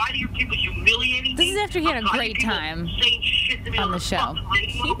 I'm tired of your people humiliating me. This is after he had a great time on the show.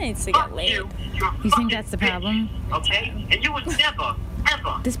 He needs to get laid. You think that's the problem? Okay? And you would never,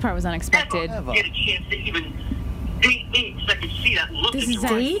 ever, This part was unexpected. ever get a chance to even date me because I can see that look This in is your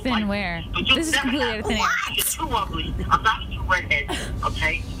out eyes. of thin wear. But you'll This is never completely have- out of thin air. You're too ugly. I'm not into redheads,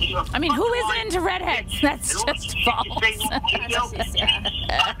 okay? And you're a I mean, who fucking isn't liar. into redheads? That's And all just the shit you say on the radio,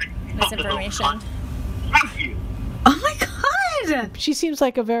 Misinformation. God! She seems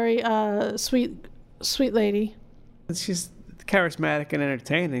like a very sweet lady. She's charismatic and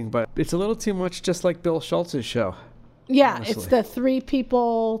entertaining, but it's a little too much just like Bill Schultz's show. Yeah, honestly. it's the 3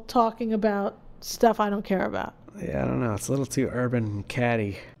 people talking about stuff I don't care about. Yeah, I don't know. It's a little too urban and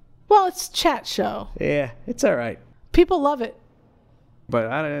catty. Well, it's a chat show. Yeah, it's all right. People love it.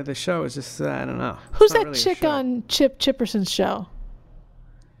 But the show is just, I don't know. Who's It's not that really a chick show. on Chip Chipperson's show?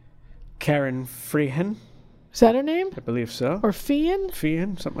 Karen Freehan, Is that her name? I believe so. Or Fian?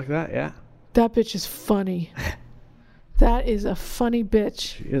 Fian, something like that, yeah. That bitch is funny. That is a funny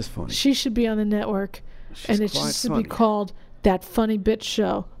bitch. She is funny. She should be on the network. And it quite should funny. be called That Funny Bitch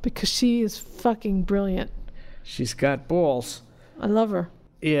Show because she is fucking brilliant. She's got balls. I love her.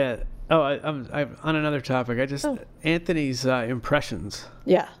 Yeah. Oh, I'm on another topic. Anthony's impressions.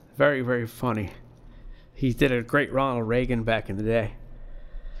 Yeah. Very, very funny. He did a great Ronald Reagan back in the day.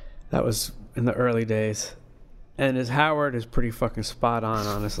 That was in the early days. And his Howard is pretty fucking spot on,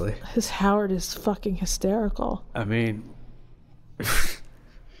 honestly. His Howard is fucking hysterical. I mean,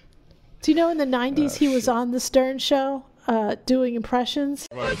 Do you know in the 90s he was on the Stern Show doing impressions?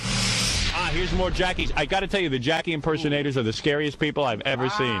 Here's more Jackies. I got to tell you, the Jackie impersonators are the scariest people I've ever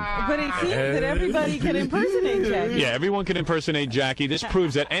seen. But it seems that everybody can impersonate Jackie. Yeah, everyone can impersonate Jackie. This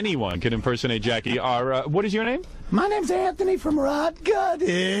proves that anyone can impersonate Jackie. What is your name? My name's Anthony from Rot Gut.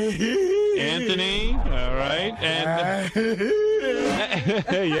 Anthony. All right. And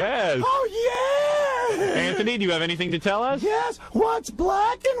yes. Oh, Anthony, do you have anything to tell us? Yes, what's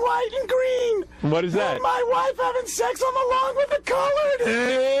black and white and green? What is that? And my wife having sex on the lawn with the colored.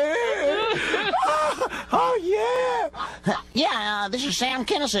 Oh, yeah. Yeah, this is Sam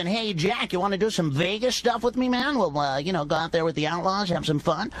Kinison. Hey, Jack, you want to do some Vegas stuff with me, man? We'll, go out there with the Outlaws, have some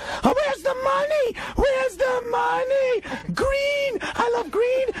fun. Oh, where's the money? Where's the money? Green. I love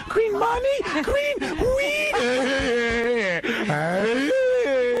green. Green money. Green weed.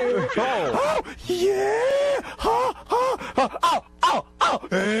 Oh, yeah. Oh.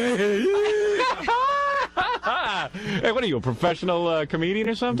 Hey, what are you, a professional comedian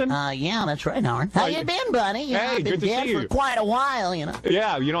or something? Yeah, that's right, Howard. How you been, buddy? Hey, I've been good to dead see for you. quite a while, you know.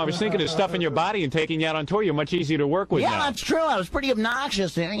 Yeah, I was thinking of stuffing your body and taking you out on tour. You're much easier to work with Yeah, now. that's true. I was pretty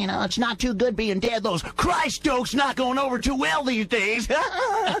obnoxious there, you know. It's not too good being dead. Those Christ jokes not going over too well these days.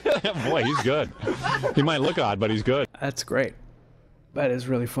 Boy, he's good. He might look odd, but he's good. That's great. That is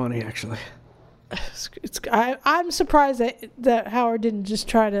really funny, actually. I'm surprised that Howard didn't just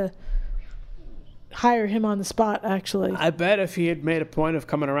try to hire him on the spot, actually. I bet if he had made a point of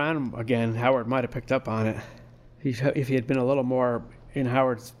coming around again, Howard might have picked up on it. If he had been a little more in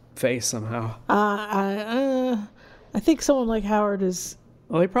Howard's face somehow. I think someone like Howard is...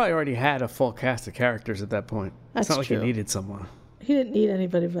 Well, he probably already had a full cast of characters at that point. That's it's not like true. he needed someone. He didn't need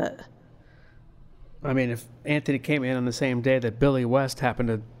anybody, but... I mean, if Anthony came in on the same day that Billy West happened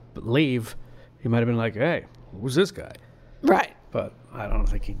to leave, he might have been like, hey, who's this guy? Right. But I don't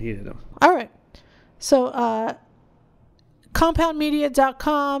think he needed him. All right. So,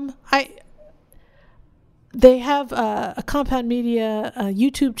 compoundmedia.com. They have a Compound Media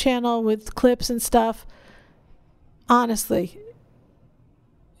YouTube channel with clips and stuff. Honestly,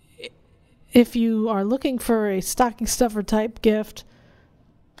 if you are looking for a stocking stuffer type gift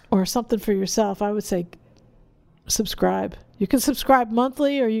or something for yourself, I would say subscribe. You can subscribe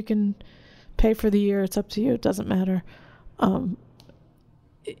monthly or you can pay for the year. It's up to you. It doesn't matter.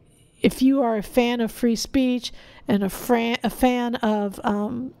 If you are a fan of free speech and a fan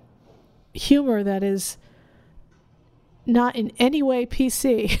of humor that is not in any way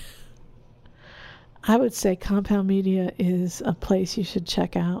PC, I would say Compound Media is a place you should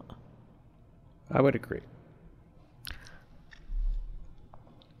check out. I would agree.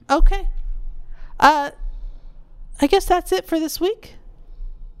 Okay. I guess that's it for this week.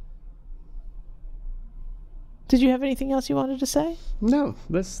 Did you have anything else you wanted to say? No,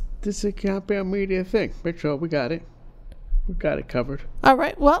 this is a Compound Media thing. Mitchell, we got it. We got it covered. All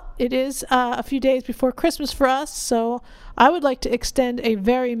right. Well, it is a few days before Christmas for us, so I would like to extend a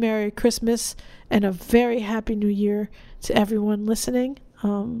very Merry Christmas and a very Happy New Year to everyone listening.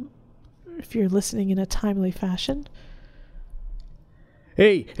 If you're listening in a timely fashion.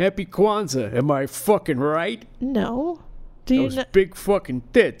 Hey, Happy Kwanzaa. Am I fucking right? No. Those big fucking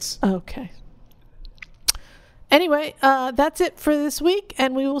tits. Okay. Anyway, that's it for this week,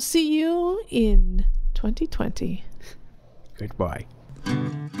 and we will see you in 2020. Goodbye.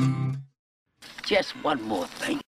 Just one more thing.